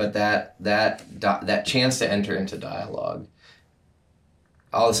 but that chance to enter into dialogue,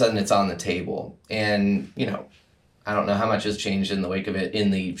 all of a sudden it's on the table. And I don't know how much has changed in the wake of it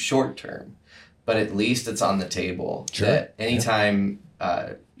in the short term, but at least it's on the table. Sure. That anytime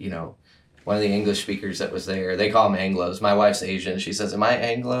one of the English speakers that was there, they call them Anglos. My wife's Asian. She says, "Am I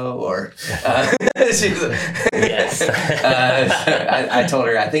Anglo?" Or yes. I told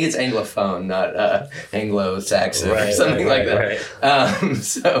her I think it's Anglophone, not Anglo-Saxon or something like that.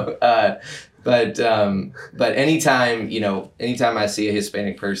 Right. But anytime I see a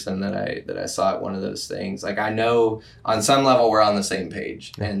Hispanic person that I saw at one of those things, like I know on some level we're on the same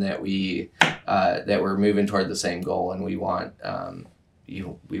page, and that we're moving toward the same goal, and we want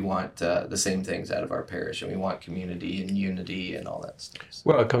the same things out of our parish, and we want community and unity and all that stuff.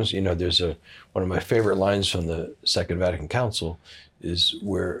 Well, it comes, there's one of my favorite lines from the Second Vatican Council is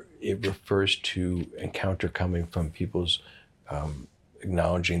where it refers to encounter coming from people's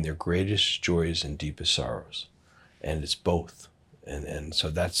acknowledging their greatest joys and deepest sorrows, and it's both, and so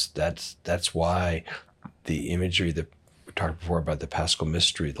that's why the imagery that we talked before about the Paschal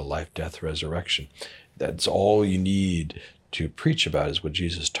mystery, the life, death, resurrection, that's all you need to preach about is what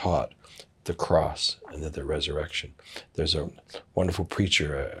Jesus taught, the cross and then the resurrection. There's a wonderful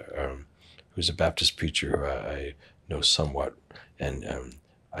preacher who's a Baptist preacher who I know somewhat, and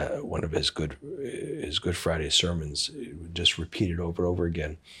one of his Good Friday sermons just repeated over and over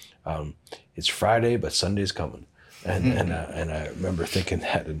again. It's Friday, but Sunday's coming. And I remember thinking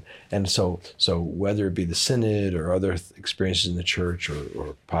that, and so whether it be the Synod or other experiences in the church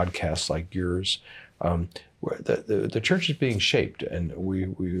or podcasts like yours, the church is being shaped, and we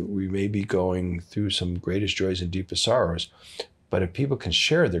may be going through some greatest joys and deepest sorrows, but if people can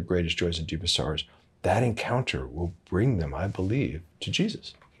share their greatest joys and deepest sorrows, that encounter will bring them, I believe, to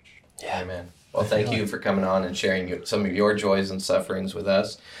Jesus. Yeah, amen. Well, thank you for coming on and sharing some of your joys and sufferings with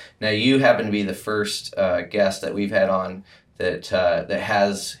us. Now, you happen to be the first guest that we've had on that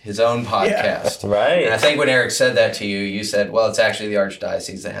has his own podcast. Yeah, right. And I think when Eric said that to you, you said, well, it's actually the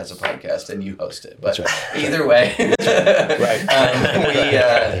Archdiocese that has a podcast and you host it. But either way,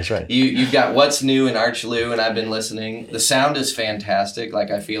 That's right. You've got What's New in Archlou, and I've been listening. The sound is fantastic.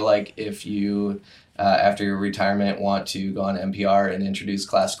 Like, I feel like if you... after your retirement, want to go on NPR and introduce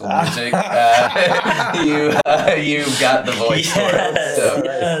classical music, you've got the voice for it. So,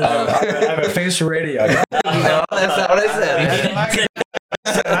 I have a face for radio. No, that's not what I said.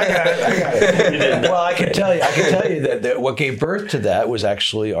 I got it. Well, I can tell you that what gave birth to that was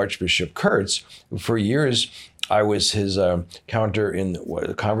actually Archbishop Kurtz. For years, I was his counter in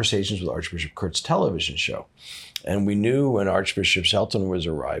the Conversations with Archbishop Kurtz television show. And we knew when Archbishop Shelton was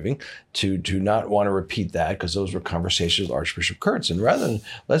arriving to not want to repeat that, because those were conversations with Archbishop Kurtz. And rather than,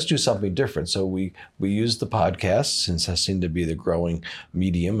 let's do something different. So we used the podcast, since that seemed to be the growing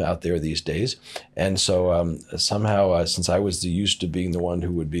medium out there these days. And so somehow, since I was used to being the one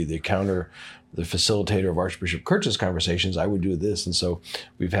who would be the facilitator of Archbishop Kurtz's conversations, I would do this. And so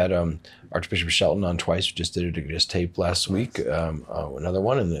we've had Archbishop Shelton on twice. We just did it, just taped last week, another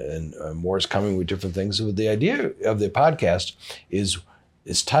one, and more is coming with different things. So the idea of the podcast is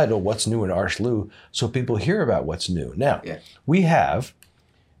titled What's New in Archlou, so people hear about what's new. Now, we have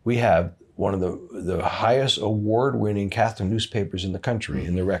one of the highest award-winning Catholic newspapers in the country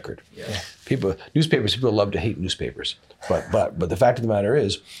in the Record. Yeah. People love to hate newspapers, but the fact of the matter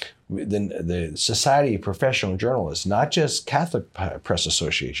is, the Society of Professional Journalists, not just Catholic Press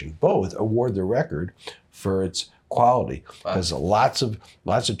Association, both award the Record for its quality, because lots of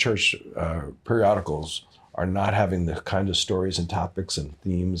church periodicals are not having the kind of stories and topics and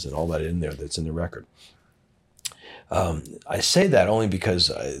themes and all that in there that's in the Record. I say that only because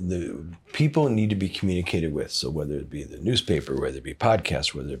the people need to be communicated with. So whether it be the newspaper, whether it be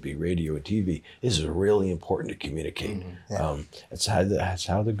podcasts, whether it be radio and TV, this is really important to communicate. Mm-hmm. That's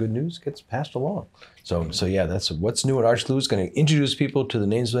how the good news gets passed along. So yeah, that's what's new at ArchLou is going to introduce people to the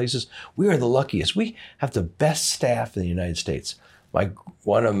names of places. We are the luckiest. We have the best staff in the United States.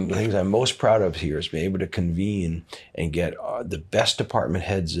 One of the things I'm most proud of here is being able to convene and get the best department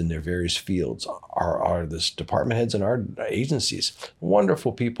heads in their various fields. Are the department heads in our agencies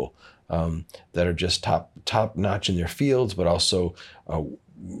wonderful people that are just top notch in their fields, but also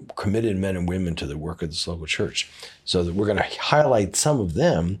committed men and women to the work of this local church. So that we're going to highlight some of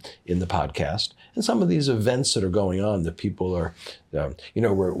them in the podcast and some of these events that are going on that people are,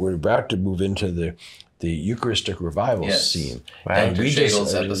 we're about to move into the Eucharistic revival scene. Right. And we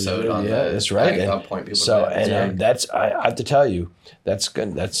just episode on that's right. I'll point people so, to that. And that's I have to tell you, that's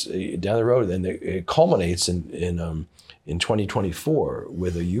down the road, and it culminates in 2024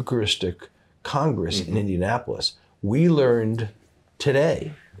 with a Eucharistic Congress in Indianapolis. We learned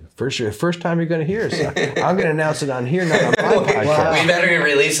today. First time you're going to hear us. I'm going to announce it on here, not on my podcast. We better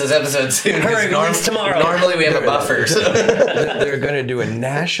release this episode soon. Tomorrow. Normally we have a buffer. So. They're going to do a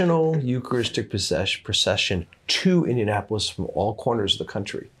national Eucharistic procession to Indianapolis from all corners of the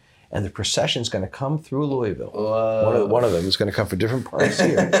country. And the procession is going to come through Louisville. One of them is going to come from different parts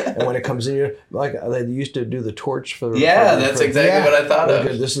here. And when it comes in here, like they used to do the torch for the... that's exactly what I thought of.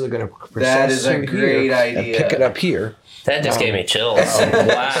 This is going to process that is a great idea. And pick it up here. That just gave me chills.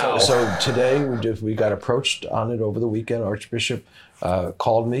 Wow. So today we got approached on it over the weekend. Archbishop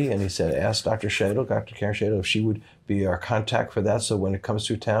called me and he said, ask Dr. Karen Shadle, if she would be our contact for that. So when it comes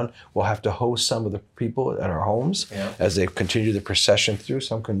through town, we'll have to host some of the people at our homes as they continue the procession through.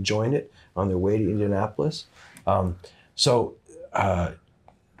 Some can join it on their way to Indianapolis. A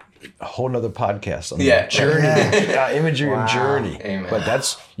whole nother podcast on the journey, imagery of journey. Amen. But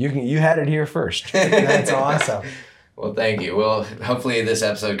that's you had it here first. That's awesome. Well, thank you. Well, hopefully this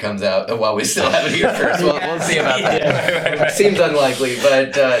episode comes out while we still have it here first. We'll see about that. Seems unlikely,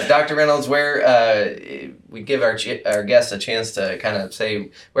 but Dr. Reynolds, where we give our guests a chance to kind of say,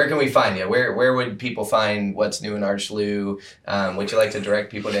 where can we find you? Where would people find what's new in ArchLou? Would you like to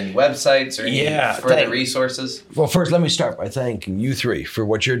direct people to any websites or any further resources? Well, first, let me start by thanking you three for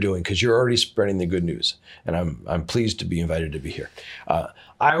what you're doing, because you're already spreading the good news, and I'm pleased to be invited to be here.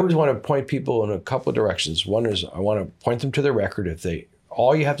 I always want to point people in a couple of directions. One is I want to point them to the Record.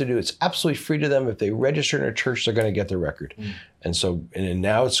 All you have to do, it's absolutely free to them. If they register in a church, they're going to get the Record. And so, and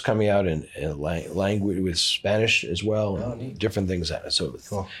now it's coming out in language with Spanish as well, different things. So,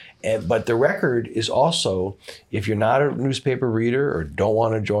 cool. But the Record is also, if you're not a newspaper reader or don't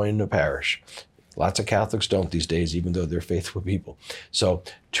want to join the parish, lots of Catholics don't these days, even though they're faithful people. So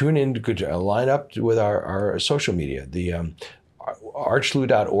tune in to line up with our social media. The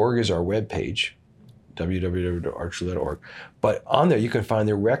archlou.org is our webpage, www.archlou.org. But on there, you can find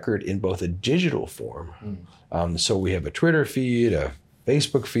the Record in both a digital form. So we have a Twitter feed, a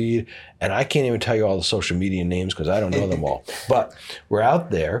Facebook feed, and I can't even tell you all the social media names because I don't know them all. But we're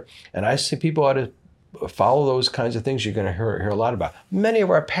out there, and I see people ought to follow those kinds of things you're going to hear a lot about. Many of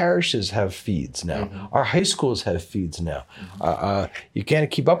our parishes have feeds now. Our high schools have feeds now. You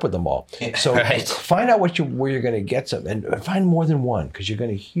can't keep up with them all. So find out where you're going to get some, and find more than one, because you're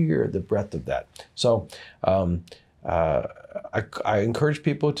going to hear the breadth of that. So I encourage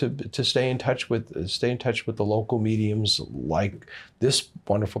people to stay in touch with the local mediums like this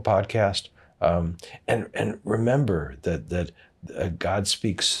wonderful podcast, and remember that God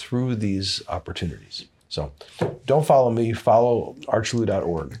speaks through these opportunities. So don't follow me, follow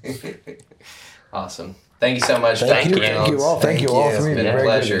archlou.org. Awesome. Thank you so much. Thank you all. Thank you all three. It's been a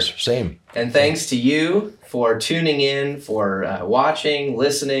pleasure. Same. And thanks to you for tuning in, for watching,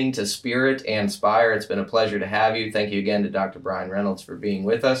 listening to Spirit and Spire. It's been a pleasure to have you. Thank you again to Dr. Brian Reynolds for being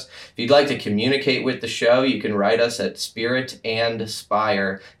with us. If you'd like to communicate with the show, you can write us at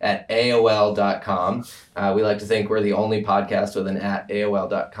spiritandspire@aol.com. We like to think we're the only podcast with an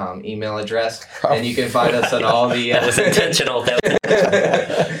 @aol.com email address. And you can find us on all the... That was intentional.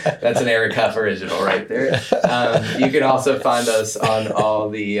 That's an Eric Huff original right there. You can also find us on all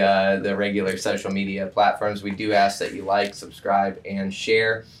the regular social media platforms. We do ask that you like, subscribe, and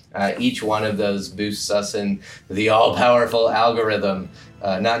share. Each one of those boosts us in the all-powerful algorithm,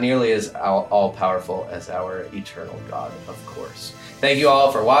 not nearly as all-powerful as our eternal God, of course. Thank you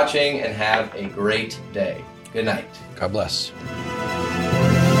all for watching, and have a great day. Good night. God bless.